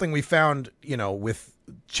 This is something we found, with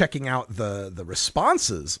checking out the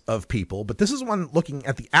responses of people, but this is one looking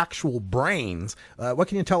at the actual brains. What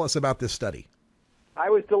can you tell us about this study? I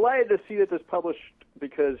was delighted to see that this published,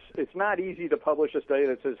 because it's not easy to publish a study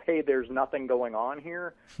that says, hey, there's nothing going on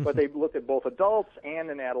here. But they looked at both adults and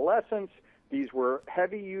in adolescents. These were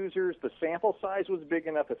heavy users. The sample size was big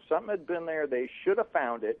enough. If something had been there, they should have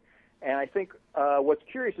found it. And I think what's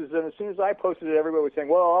curious is that as soon as I posted it, everybody was saying,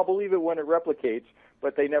 well, I'll believe it when it replicates.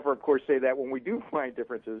 But they never, of course, say that when we do find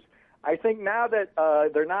differences. I think now that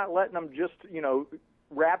they're not letting them just,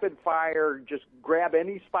 rapid fire, just grab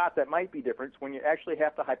any spot that might be different. When you actually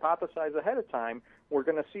have to hypothesize ahead of time, we're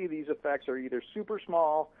going to see these effects are either super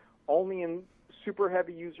small, only in super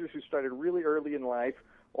heavy users who started really early in life,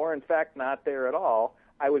 or in fact not there at all.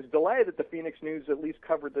 I was delighted that the Phoenix News at least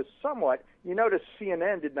covered this somewhat. You notice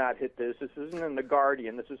CNN did not hit this. This isn't in The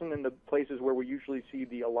Guardian. This isn't in the places where we usually see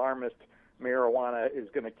the alarmist marijuana is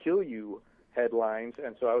going to kill you headlines,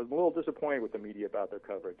 and so I was a little disappointed with the media about their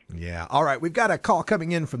coverage. Yeah. All right. We've got a call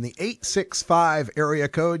coming in from the 865 area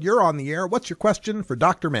code. You're on the air. What's your question for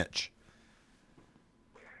Dr. Mitch?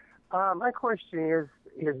 My question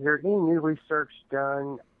is there any new research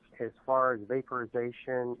done as far as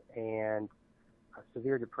vaporization and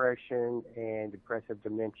severe depression and depressive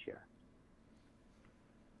dementia?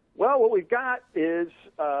 Well, what we've got is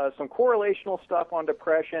some correlational stuff on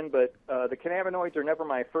depression, but the cannabinoids are never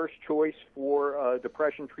my first choice for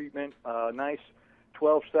depression treatment. Nice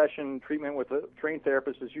 12-session treatment with a trained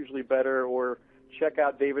therapist is usually better, or check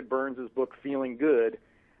out David Burns' book, Feeling Good.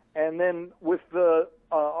 And then with the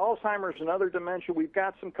Alzheimer's and other dementia, we've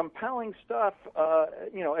got some compelling stuff,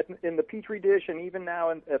 in the Petri dish and even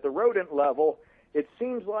now at the rodent level. It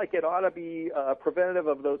seems like it ought to be preventative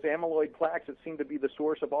of those amyloid plaques that seem to be the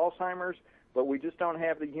source of Alzheimer's, but we just don't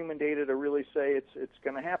have the human data to really say it's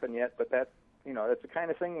going to happen yet. But that's the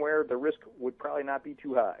kind of thing where the risk would probably not be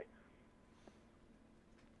too high.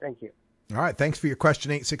 Thank you. All right. Thanks for your question,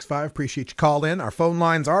 865. Appreciate you call in. Our phone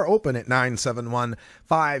lines are open at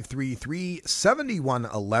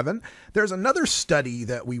 971-533-7111. There's another study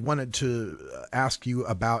that we wanted to ask you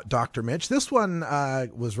about, Dr. Mitch. This one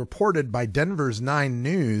was reported by Denver's 9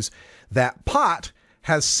 News that pot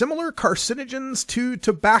has similar carcinogens to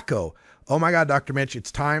tobacco. Oh my God, Dr. Mitch,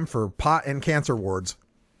 it's time for pot and cancer wards.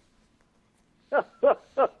 I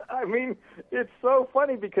mean, it's so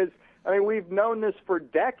funny because we've known this for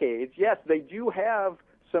decades. Yes, they do have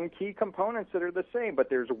some key components that are the same, but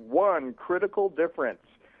there's one critical difference.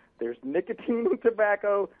 There's nicotine in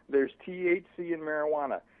tobacco, there's THC in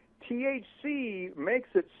marijuana. THC makes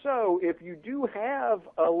it so if you do have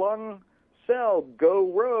a lung cell go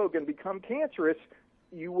rogue and become cancerous,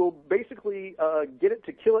 you will basically get it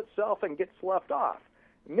to kill itself and get sloughed off.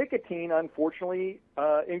 Nicotine, unfortunately,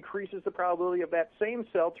 increases the probability of that same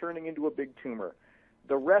cell turning into a big tumor.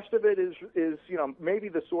 The rest of it is maybe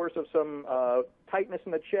the source of some tightness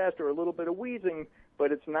in the chest or a little bit of wheezing,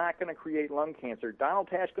 but it's not going to create lung cancer. Donald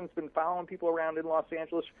Tashkin's been following people around in Los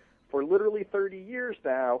Angeles for literally 30 years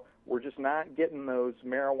now. We're just not getting those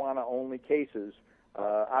marijuana-only cases.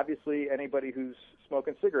 Obviously, anybody who's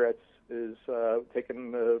smoking cigarettes is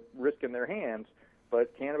taking the risk in their hands,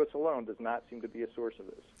 but cannabis alone does not seem to be a source of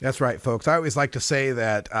this. That's right, folks. I always like to say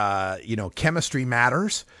that, chemistry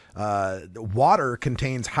matters. Water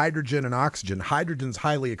contains hydrogen and oxygen. Hydrogen's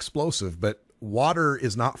highly explosive, but water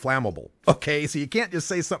is not flammable. Okay, so you can't just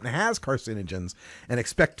say something has carcinogens and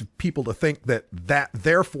expect people to think that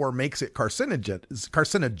therefore makes it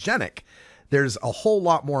carcinogenic. There's a whole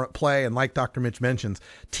lot more at play, and like Dr. Mitch mentions,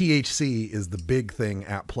 THC is the big thing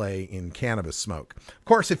at play in cannabis smoke. Of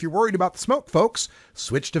course, if you're worried about the smoke, folks,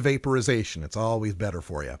 switch to vaporization. It's always better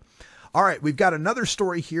for you. All right, we've got another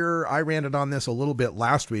story here. I ranted on this a little bit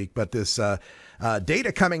last week, but this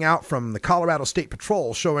data coming out from the Colorado State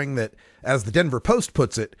Patrol showing that, as the Denver Post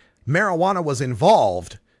puts it, marijuana was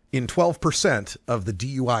involved in 12% of the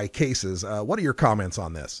DUI cases. What are your comments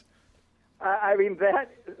on this? I mean,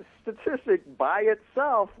 that statistic by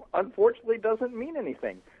itself, unfortunately, doesn't mean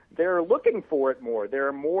anything. They're looking for it more. There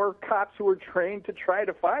are more cops who are trained to try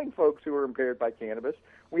to find folks who are impaired by cannabis.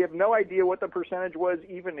 We have no idea what the percentage was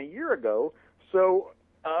even a year ago. So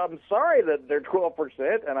I'm sorry that they're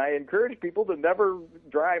 12%, and I encourage people to never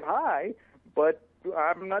drive high. But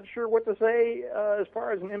I'm not sure what to say as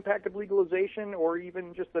far as an impact of legalization or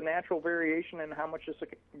even just the natural variation in how much this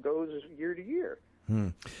goes year to year.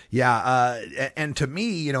 Yeah, and to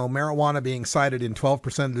me, marijuana being cited in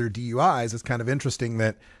 12% of their DUIs, it's kind of interesting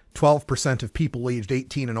that 12% of people aged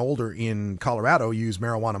 18 and older in Colorado use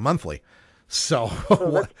marijuana monthly. So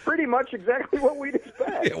that's pretty much exactly what we'd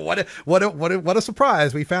expect. What a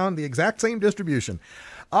surprise. We found the exact same distribution.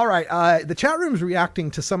 All right. The chat room's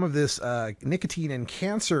reacting to some of this nicotine and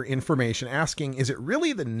cancer information, asking, is it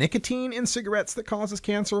really the nicotine in cigarettes that causes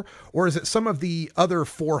cancer, or is it some of the other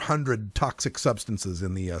 400 toxic substances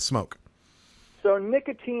in the smoke? So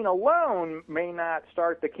nicotine alone may not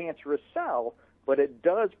start the cancerous cell, but it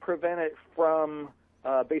does prevent it from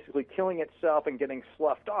basically killing itself and getting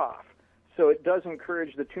sloughed off. So it does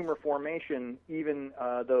encourage the tumor formation, even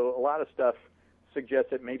though a lot of stuff suggests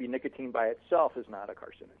that maybe nicotine by itself is not a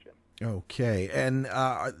carcinogen. Okay. And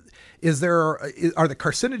are the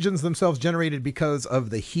carcinogens themselves generated because of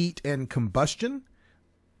the heat and combustion?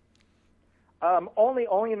 Only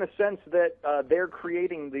in the sense that they're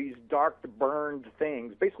creating these dark burned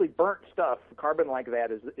things. Basically burnt stuff, carbon like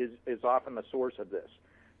that is often the source of this.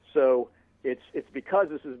 So it's because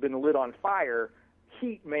this has been lit on fire,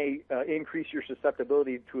 heat may increase your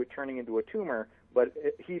susceptibility to it turning into a tumor, but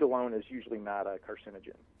heat alone is usually not a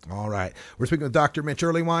carcinogen. All right. We're speaking with Dr. Mitch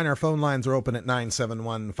Earlywine. Our phone lines are open at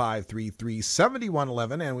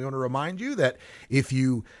 971-533-7111. And we want to remind you that if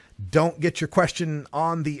you don't get your question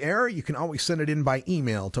on the air, you can always send it in by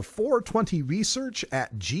email to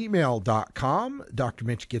 420research@gmail.com. Dr.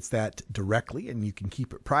 Mitch gets that directly, and you can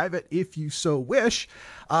keep it private if you so wish.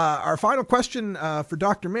 Our final question for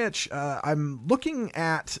Dr. Mitch, I'm looking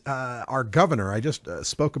at our governor. I just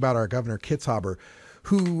spoke about our governor, Kitzhaber,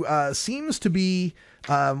 who seems to be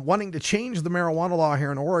wanting to change the marijuana law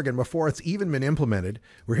here in Oregon before it's even been implemented.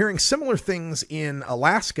 We're hearing similar things in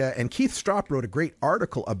Alaska, and Keith Stropp wrote a great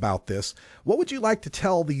article about this. What would you like to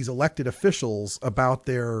tell these elected officials about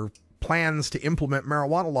their plans to implement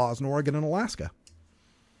marijuana laws in Oregon and Alaska?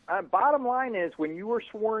 Bottom line is, when you were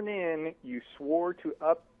sworn in, you swore to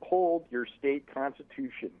uphold your state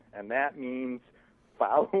constitution, and that means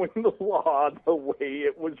following the law the way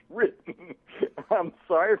it was written. I'm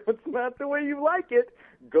sorry if it's not the way you like it.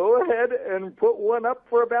 Go ahead and put one up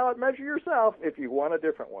for a ballot measure yourself if you want a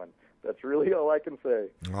different one. That's really all I can say.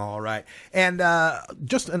 All right. And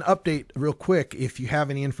just an update real quick, if you have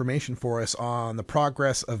any information for us on the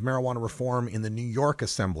progress of marijuana reform in the New York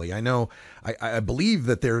Assembly. I know, I believe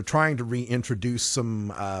that they're trying to reintroduce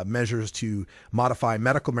some measures to modify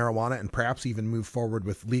medical marijuana and perhaps even move forward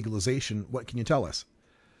with legalization. What can you tell us?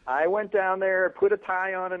 I went down there, put a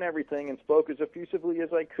tie on and everything, and spoke as effusively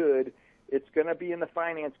as I could. It's going to be in the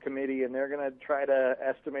Finance Committee, and they're going to try to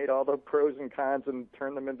estimate all the pros and cons and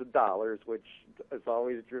turn them into dollars, which has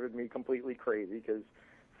always driven me completely crazy because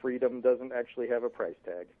freedom doesn't actually have a price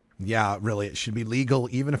tag. Yeah, really, it should be legal,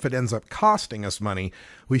 even if it ends up costing us money.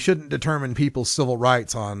 We shouldn't determine people's civil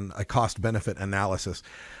rights on a cost-benefit analysis.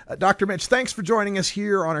 Dr. Mitch, thanks for joining us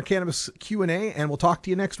here on our Cannabis Q&A, and we'll talk to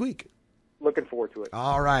you next week. Looking forward to it.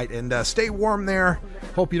 All right, and stay warm there.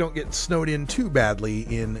 Hope you don't get snowed in too badly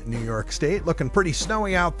in New York State. Looking pretty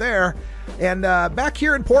snowy out there. And back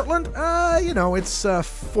here in Portland, it's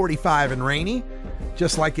 45 and rainy,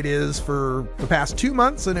 just like it is for the past 2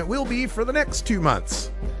 months, and it will be for the next 2 months.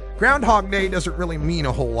 Groundhog Day doesn't really mean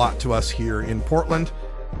a whole lot to us here in Portland.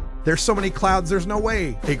 There's so many clouds, there's no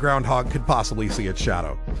way a groundhog could possibly see its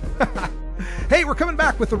shadow. Hey, we're coming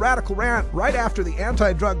back with the Radical Rant right after the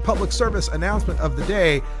anti-drug public service announcement of the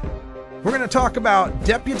day. We're going to talk about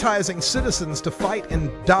deputizing citizens to fight and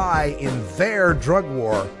die in their drug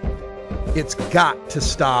war. It's got to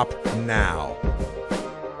stop now.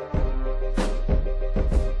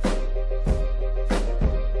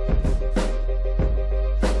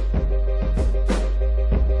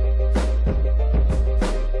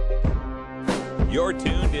 You're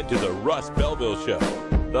tuned into the Russ Belville Show,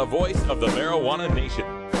 the voice of the marijuana nation.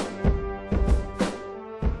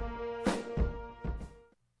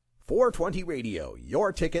 420 Radio,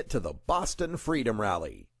 your ticket to the Boston Freedom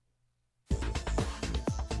Rally.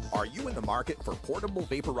 Are you in the market for portable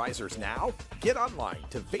vaporizers now? Get online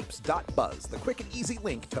to vapes.buzz, the quick and easy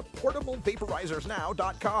link to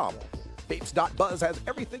portablevaporizersnow.com. Vapes.buzz has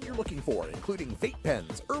everything you're looking for, including vape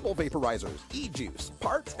pens, herbal vaporizers, e-juice,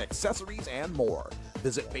 parts, accessories, and more.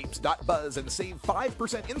 Visit vapes.buzz and save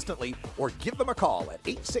 5% instantly, or give them a call at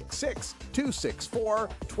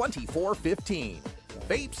 866-264-2415.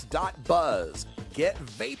 Vapes.buzz. Get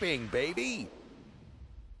vaping, baby!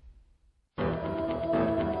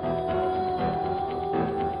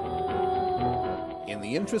 In In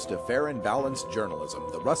the interest of fair and balanced journalism,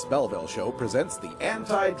 the Russ Belville Show presents the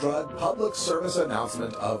anti-drug public service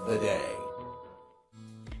announcement of the day.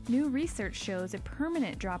 New research shows a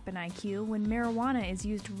permanent drop in IQ when marijuana is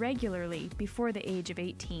used regularly before the age of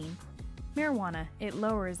 18. Marijuana, it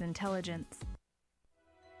lowers intelligence.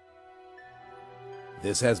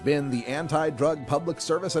 This has been the anti-drug public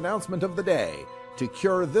service announcement of the day. To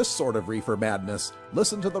cure this sort of reefer madness,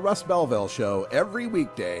 listen to the Russ Belville Show every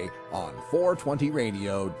weekday on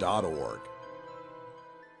 420radio.org.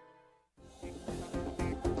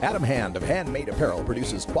 Adam Hand of Handmade Apparel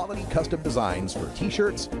produces quality custom designs for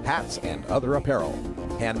t-shirts, hats, and other apparel.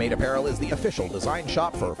 Handmade Apparel is the official design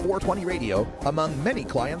shop for 420 Radio among many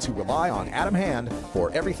clients who rely on Adam Hand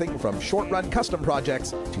for everything from short-run custom projects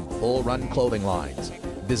to full-run clothing lines.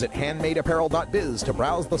 Visit handmadeapparel.biz to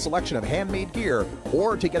browse the selection of handmade gear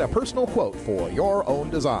or to get a personal quote for your own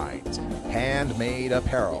designs. Handmade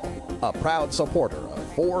Apparel, a proud supporter of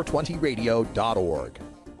 420radio.org.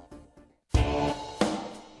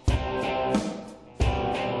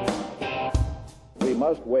 We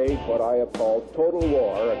must wage what I have called total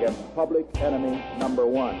war against public enemy number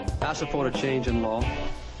one. I support a change in law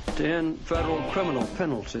to end federal criminal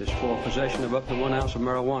penalties for possession of up to 1 ounce of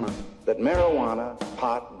marijuana. That marijuana,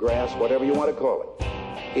 pot, grass, whatever you want to call it,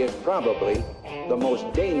 is probably the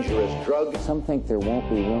most dangerous drug. Some think there won't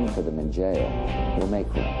be room for them in jail. We'll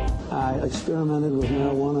make room. I experimented with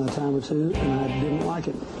marijuana a time or two, and I didn't like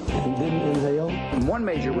it and didn't inhale. One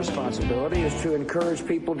major responsibility is to encourage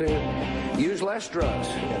people to use less drugs.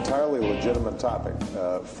 Entirely legitimate topic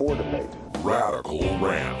for debate. Radical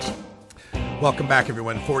Rant. Welcome back,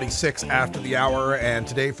 everyone. 46 after the hour, and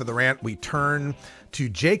today for the rant, we turn to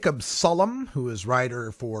Jacob Sullum, who is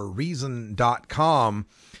writer for Reason.com,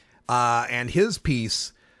 and his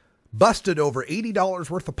piece, Busted Over $80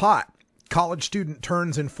 Worth of Pot. College student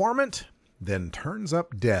turns informant, then turns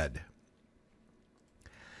up dead.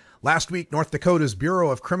 Last week, North Dakota's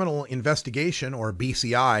Bureau of Criminal Investigation, or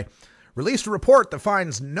BCI, released a report that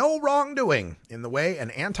finds no wrongdoing in the way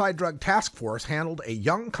an anti-drug task force handled a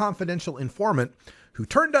young confidential informant who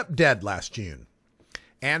turned up dead last June.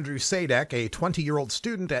 Andrew Sadek, a 20-year-old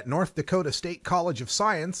student at North Dakota State College of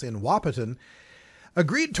Science in Wahpeton,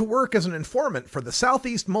 agreed to work as an informant for the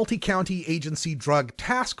Southeast Multi-County Agency Drug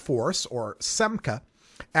Task Force, or SEMCA,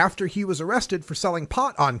 after he was arrested for selling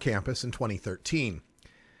pot on campus in 2013.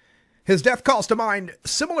 His death calls to mind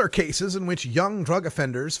similar cases in which young drug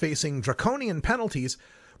offenders facing draconian penalties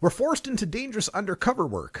were forced into dangerous undercover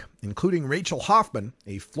work, including Rachel Hoffman,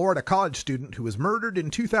 a Florida college student who was murdered in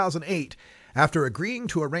 2008 after agreeing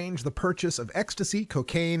to arrange the purchase of ecstasy,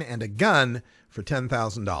 cocaine, and a gun for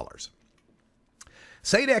 $10,000.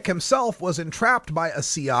 Sadek himself was entrapped by a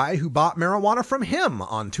CI who bought marijuana from him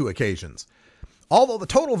on 2 occasions. Although the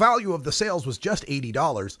total value of the sales was just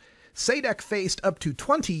 $80, Sadek faced up to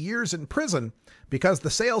 20 years in prison because the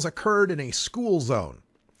sales occurred in a school zone.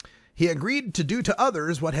 He agreed to do to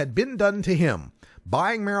others what had been done to him,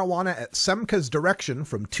 buying marijuana at SEMCA's direction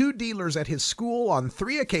from 2 dealers at his school on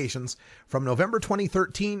 3 occasions from November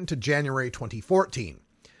 2013 to January 2014.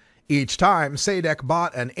 Each time, Sadek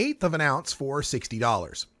bought 1/8 of an ounce for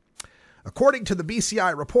 $60. According to the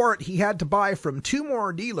BCI report, he had to buy from 2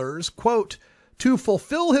 more dealers, quote, to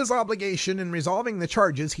fulfill his obligation in resolving the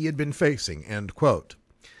charges he had been facing, end quote.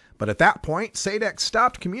 But at that point, Sadek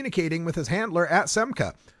stopped communicating with his handler at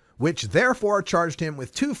SEMCA, which therefore charged him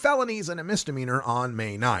with 2 felonies and a misdemeanor on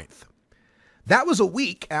May 9th. That was a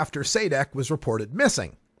week after Sadek was reported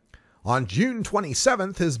missing. On June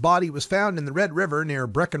 27th, his body was found in the Red River near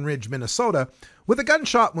Breckenridge, Minnesota, with a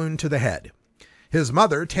gunshot wound to the head. His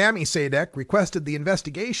mother, Tammy Sadek, requested the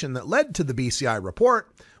investigation that led to the BCI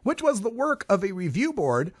report, which was the work of a review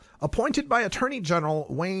board appointed by Attorney General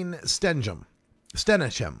Wayne Stensham.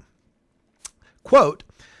 Quote,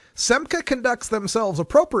 SEMCA conducts themselves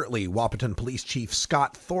appropriately, Wahpeton Police Chief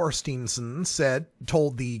Scott Thorsteinson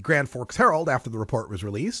told the Grand Forks Herald after the report was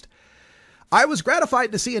released. I was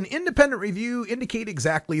gratified to see an independent review indicate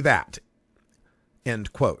exactly that.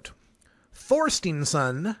 End quote.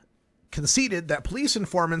 Thorsteinson conceded that police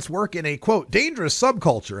informants work in a, quote, dangerous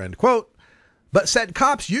subculture, end quote, but said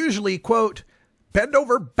cops usually, quote, bend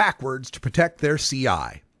over backwards to protect their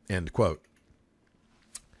CI, end quote.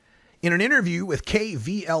 In an interview with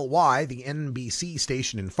KVLY, the NBC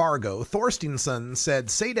station in Fargo, Thorsteinson said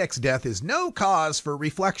Sadek's death is no cause for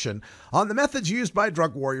reflection on the methods used by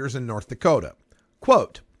drug warriors in North Dakota.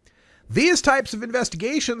 Quote, these types of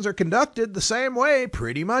investigations are conducted the same way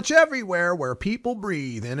pretty much everywhere where people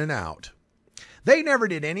breathe in and out. They never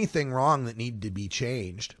did anything wrong that needed to be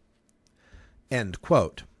changed. End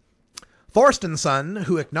quote. Thorstenson,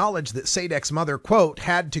 who acknowledged that Sadek's mother, quote,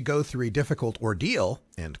 had to go through a difficult ordeal,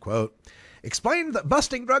 end quote, explained that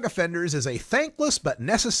busting drug offenders is a thankless but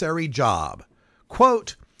necessary job.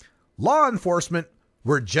 Quote, law enforcement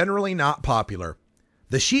were generally not popular.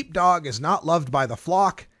 The sheepdog is not loved by the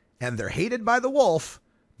flock, and they're hated by the wolf,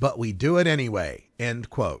 but we do it anyway, end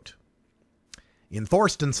quote. In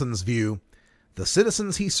Thorstenson's view, the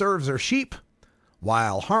citizens he serves are sheep,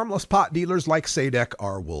 while harmless pot dealers like Sadek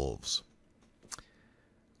are wolves.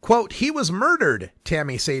 Quote, he was murdered,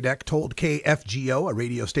 Tammy Sadek told KFGO, a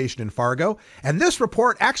radio station in Fargo, and this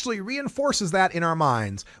report actually reinforces that in our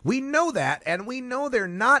minds. We know that, and we know they're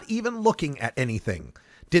not even looking at anything.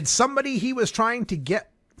 Did somebody he was trying to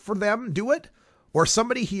get for them do it? Or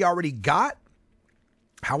somebody he already got?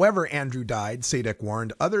 However Andrew died, Sadek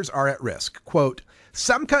warned, others are at risk. Quote,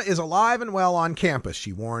 Semka is alive and well on campus,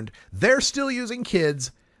 she warned. They're still using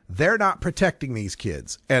kids. They're not protecting these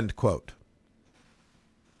kids, end quote.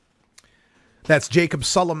 That's Jacob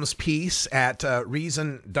Sullum's piece at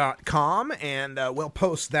reason.com, and we'll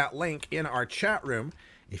post that link in our chat room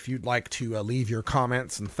if you'd like to leave your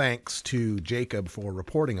comments and thanks to Jacob for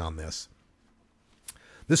reporting on this.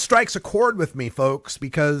 This strikes a chord with me, folks,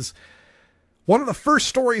 because one of the first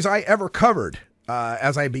stories I ever covered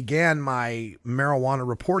as I began my marijuana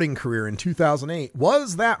reporting career in 2008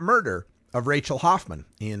 was that murder of Rachel Hoffman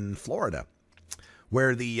in Florida,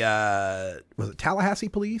 where the, was it Tallahassee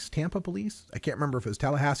police, Tampa police? I can't remember if it was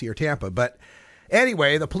Tallahassee or Tampa, but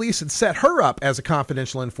anyway, the police had set her up as a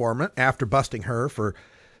confidential informant after busting her for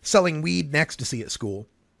selling weed and ecstasy at school.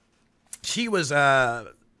 She was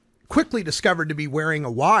quickly discovered to be wearing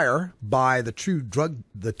a wire by the two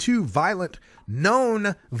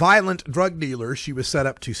known violent drug dealers she was set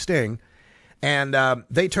up to sting, and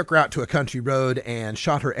they took her out to a country road and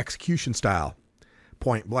shot her execution style,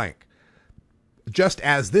 point blank, just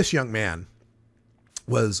as this young man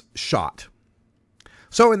was shot.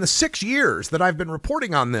 So in the 6 years that I've been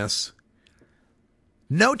reporting on this,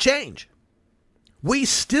 no change. We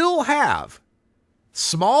still have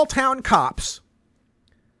small town cops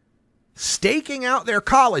staking out their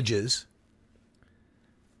colleges,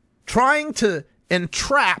 trying to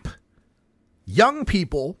entrap young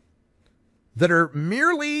people that are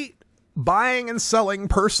merely buying and selling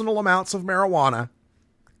personal amounts of marijuana.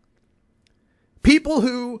 People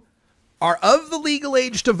who are of the legal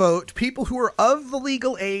age to vote, people who are of the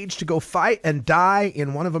legal age to go fight and die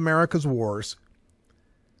in one of America's wars.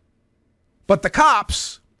 But the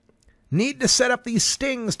cops need to set up these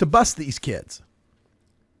stings to bust these kids.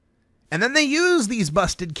 And then they use these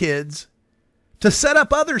busted kids to set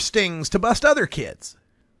up other stings to bust other kids.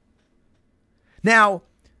 Now,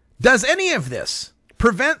 does any of this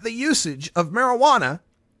prevent the usage of marijuana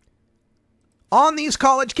on these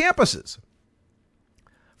college campuses?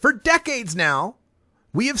 For decades now,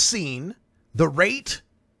 we have seen the rate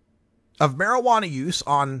of marijuana use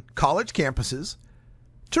on college campuses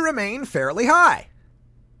to remain fairly high.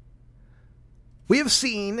 We have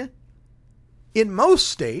seen in most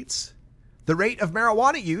states the rate of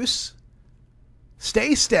marijuana use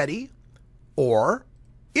stay steady or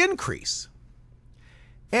increase.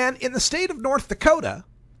 And in the state of North Dakota,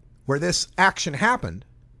 where this action happened,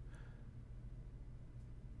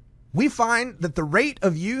 we find that the rate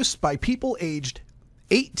of use by people aged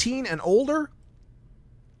 18 and older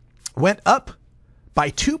went up by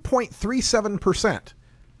 2.37%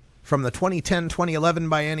 from the 2010-2011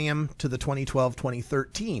 biennium to the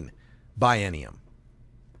 2012-2013 biennium.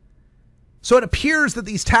 So it appears that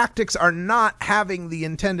these tactics are not having the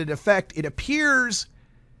intended effect. It appears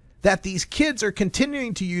that these kids are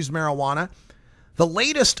continuing to use marijuana. The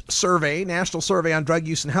latest survey, National Survey on Drug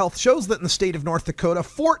Use and Health, shows that in the state of North Dakota,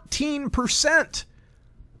 14%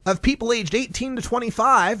 of people aged 18 to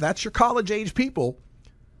 25, that's your college-age people,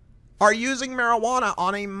 are using marijuana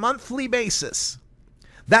on a monthly basis.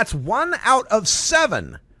 That's 1 out of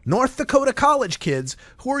 7 North Dakota college kids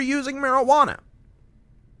who are using marijuana.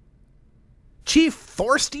 Chief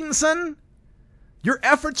Thorstenson, your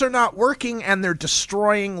efforts are not working and they're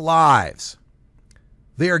destroying lives.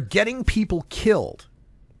 They are getting people killed.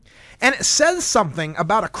 And it says something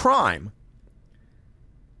about a crime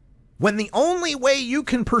when the only way you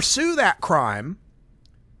can pursue that crime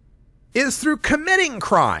is through committing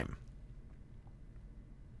crime,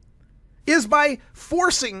 is by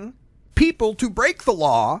forcing people to break the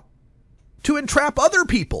law to entrap other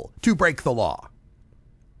people to break the law.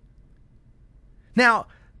 Now,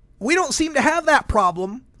 we don't seem to have that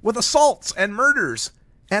problem with assaults and murders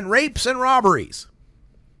and rapes and robberies.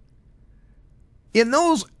 In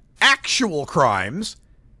those actual crimes,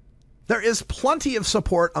 there is plenty of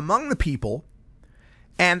support among the people,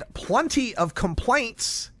 and plenty of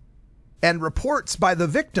complaints and reports by the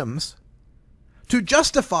victims to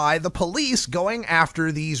justify the police going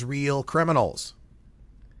after these real criminals.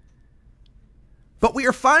 But we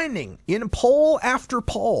are finding in poll after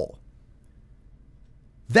poll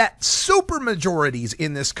that supermajorities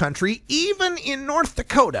in this country, even in North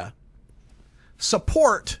Dakota,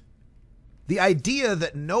 support the idea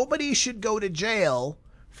that nobody should go to jail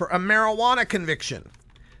for a marijuana conviction,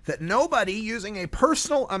 that nobody using a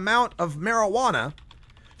personal amount of marijuana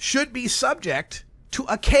should be subject to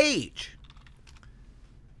a cage.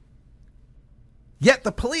 Yet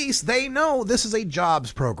the police, they know this is a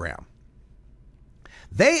jobs program.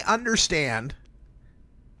 They understand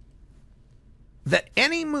that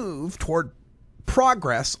any move toward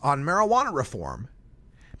progress on marijuana reform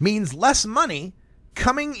means less money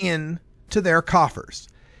coming in to their coffers.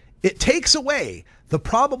 It takes away the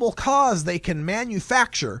probable cause they can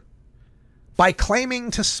manufacture by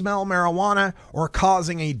claiming to smell marijuana or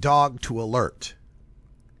causing a dog to alert.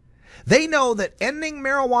 They know that ending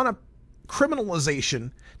marijuana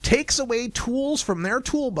criminalization takes away tools from their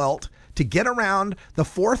tool belt to get around the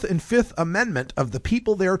Fourth and Fifth Amendment of the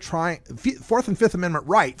people they're trying, Fourth and Fifth Amendment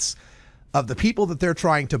rights of the people that they're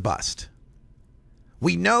trying to bust.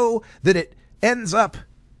 We know that it ends up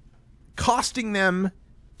costing them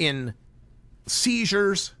in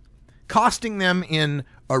seizures, costing them in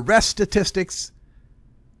arrest statistics,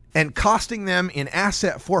 and costing them in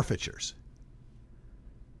asset forfeitures.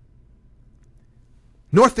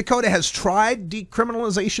 North Dakota has tried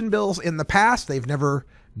decriminalization bills in the past. They've never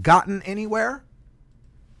gotten anywhere.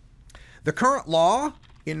 The current law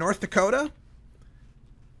in North Dakota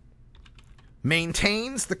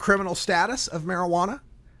maintains the criminal status of marijuana,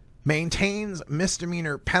 maintains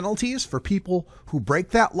misdemeanor penalties for people who break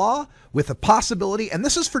that law, with a possibility, and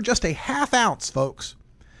this is for just a half ounce, folks.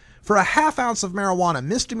 For a half ounce of marijuana,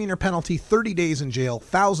 misdemeanor penalty, 30 days in jail,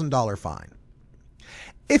 $1,000 fine.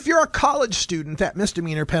 If you're a college student, that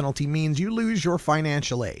misdemeanor penalty means you lose your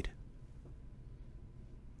financial aid.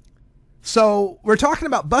 So we're talking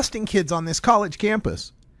about busting kids on this college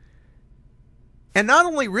campus and not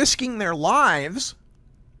only risking their lives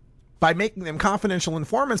by making them confidential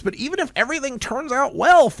informants, but even if everything turns out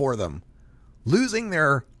well for them, losing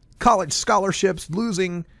their college scholarships,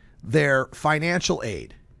 losing their financial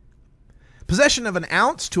aid. Possession of an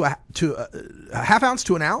ounce to a half ounce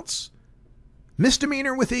to an ounce,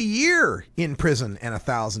 misdemeanor with a year in prison and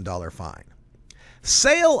 $1,000 fine.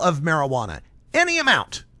 Sale of marijuana, any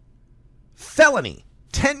amount, felony,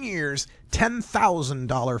 10 years,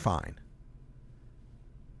 $10,000 fine.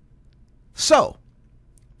 So,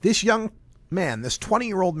 this young man, this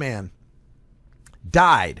 20-year-old man,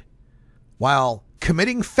 died while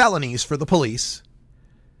committing felonies for the police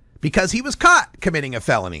because he was caught committing a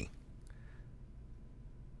felony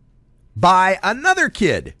by another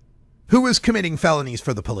kid who was committing felonies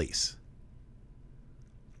for the police.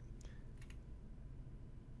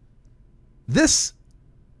 This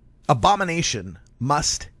abomination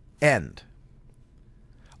must end.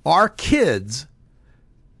 Our kids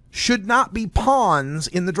should not be pawns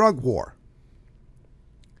in the drug war.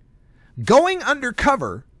 Going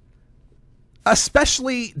undercover,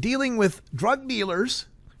 especially dealing with drug dealers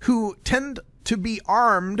who tend to be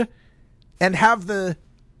armed and have the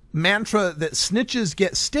mantra that snitches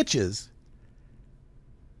get stitches,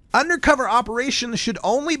 undercover operations should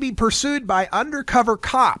only be pursued by undercover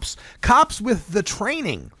cops, cops with the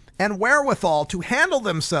training and wherewithal to handle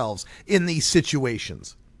themselves in these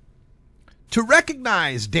situations, to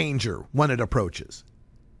recognize danger when it approaches.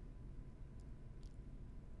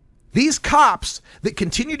 These cops that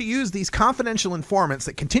continue to use these confidential informants,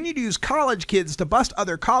 that continue to use college kids to bust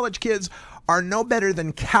other college kids, are no better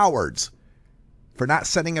than cowards for not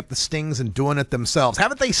setting up the stings and doing it themselves.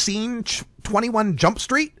 Haven't they seen 21 Jump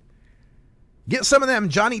Street? Get some of them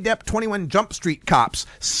Johnny Depp 21 Jump Street cops.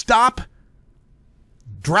 Stop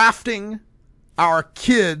drafting our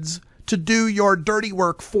kids to do your dirty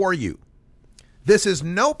work for you. This is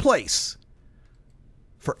no place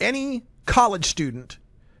for any college student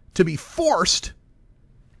to be forced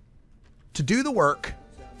to do the work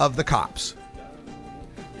of the cops.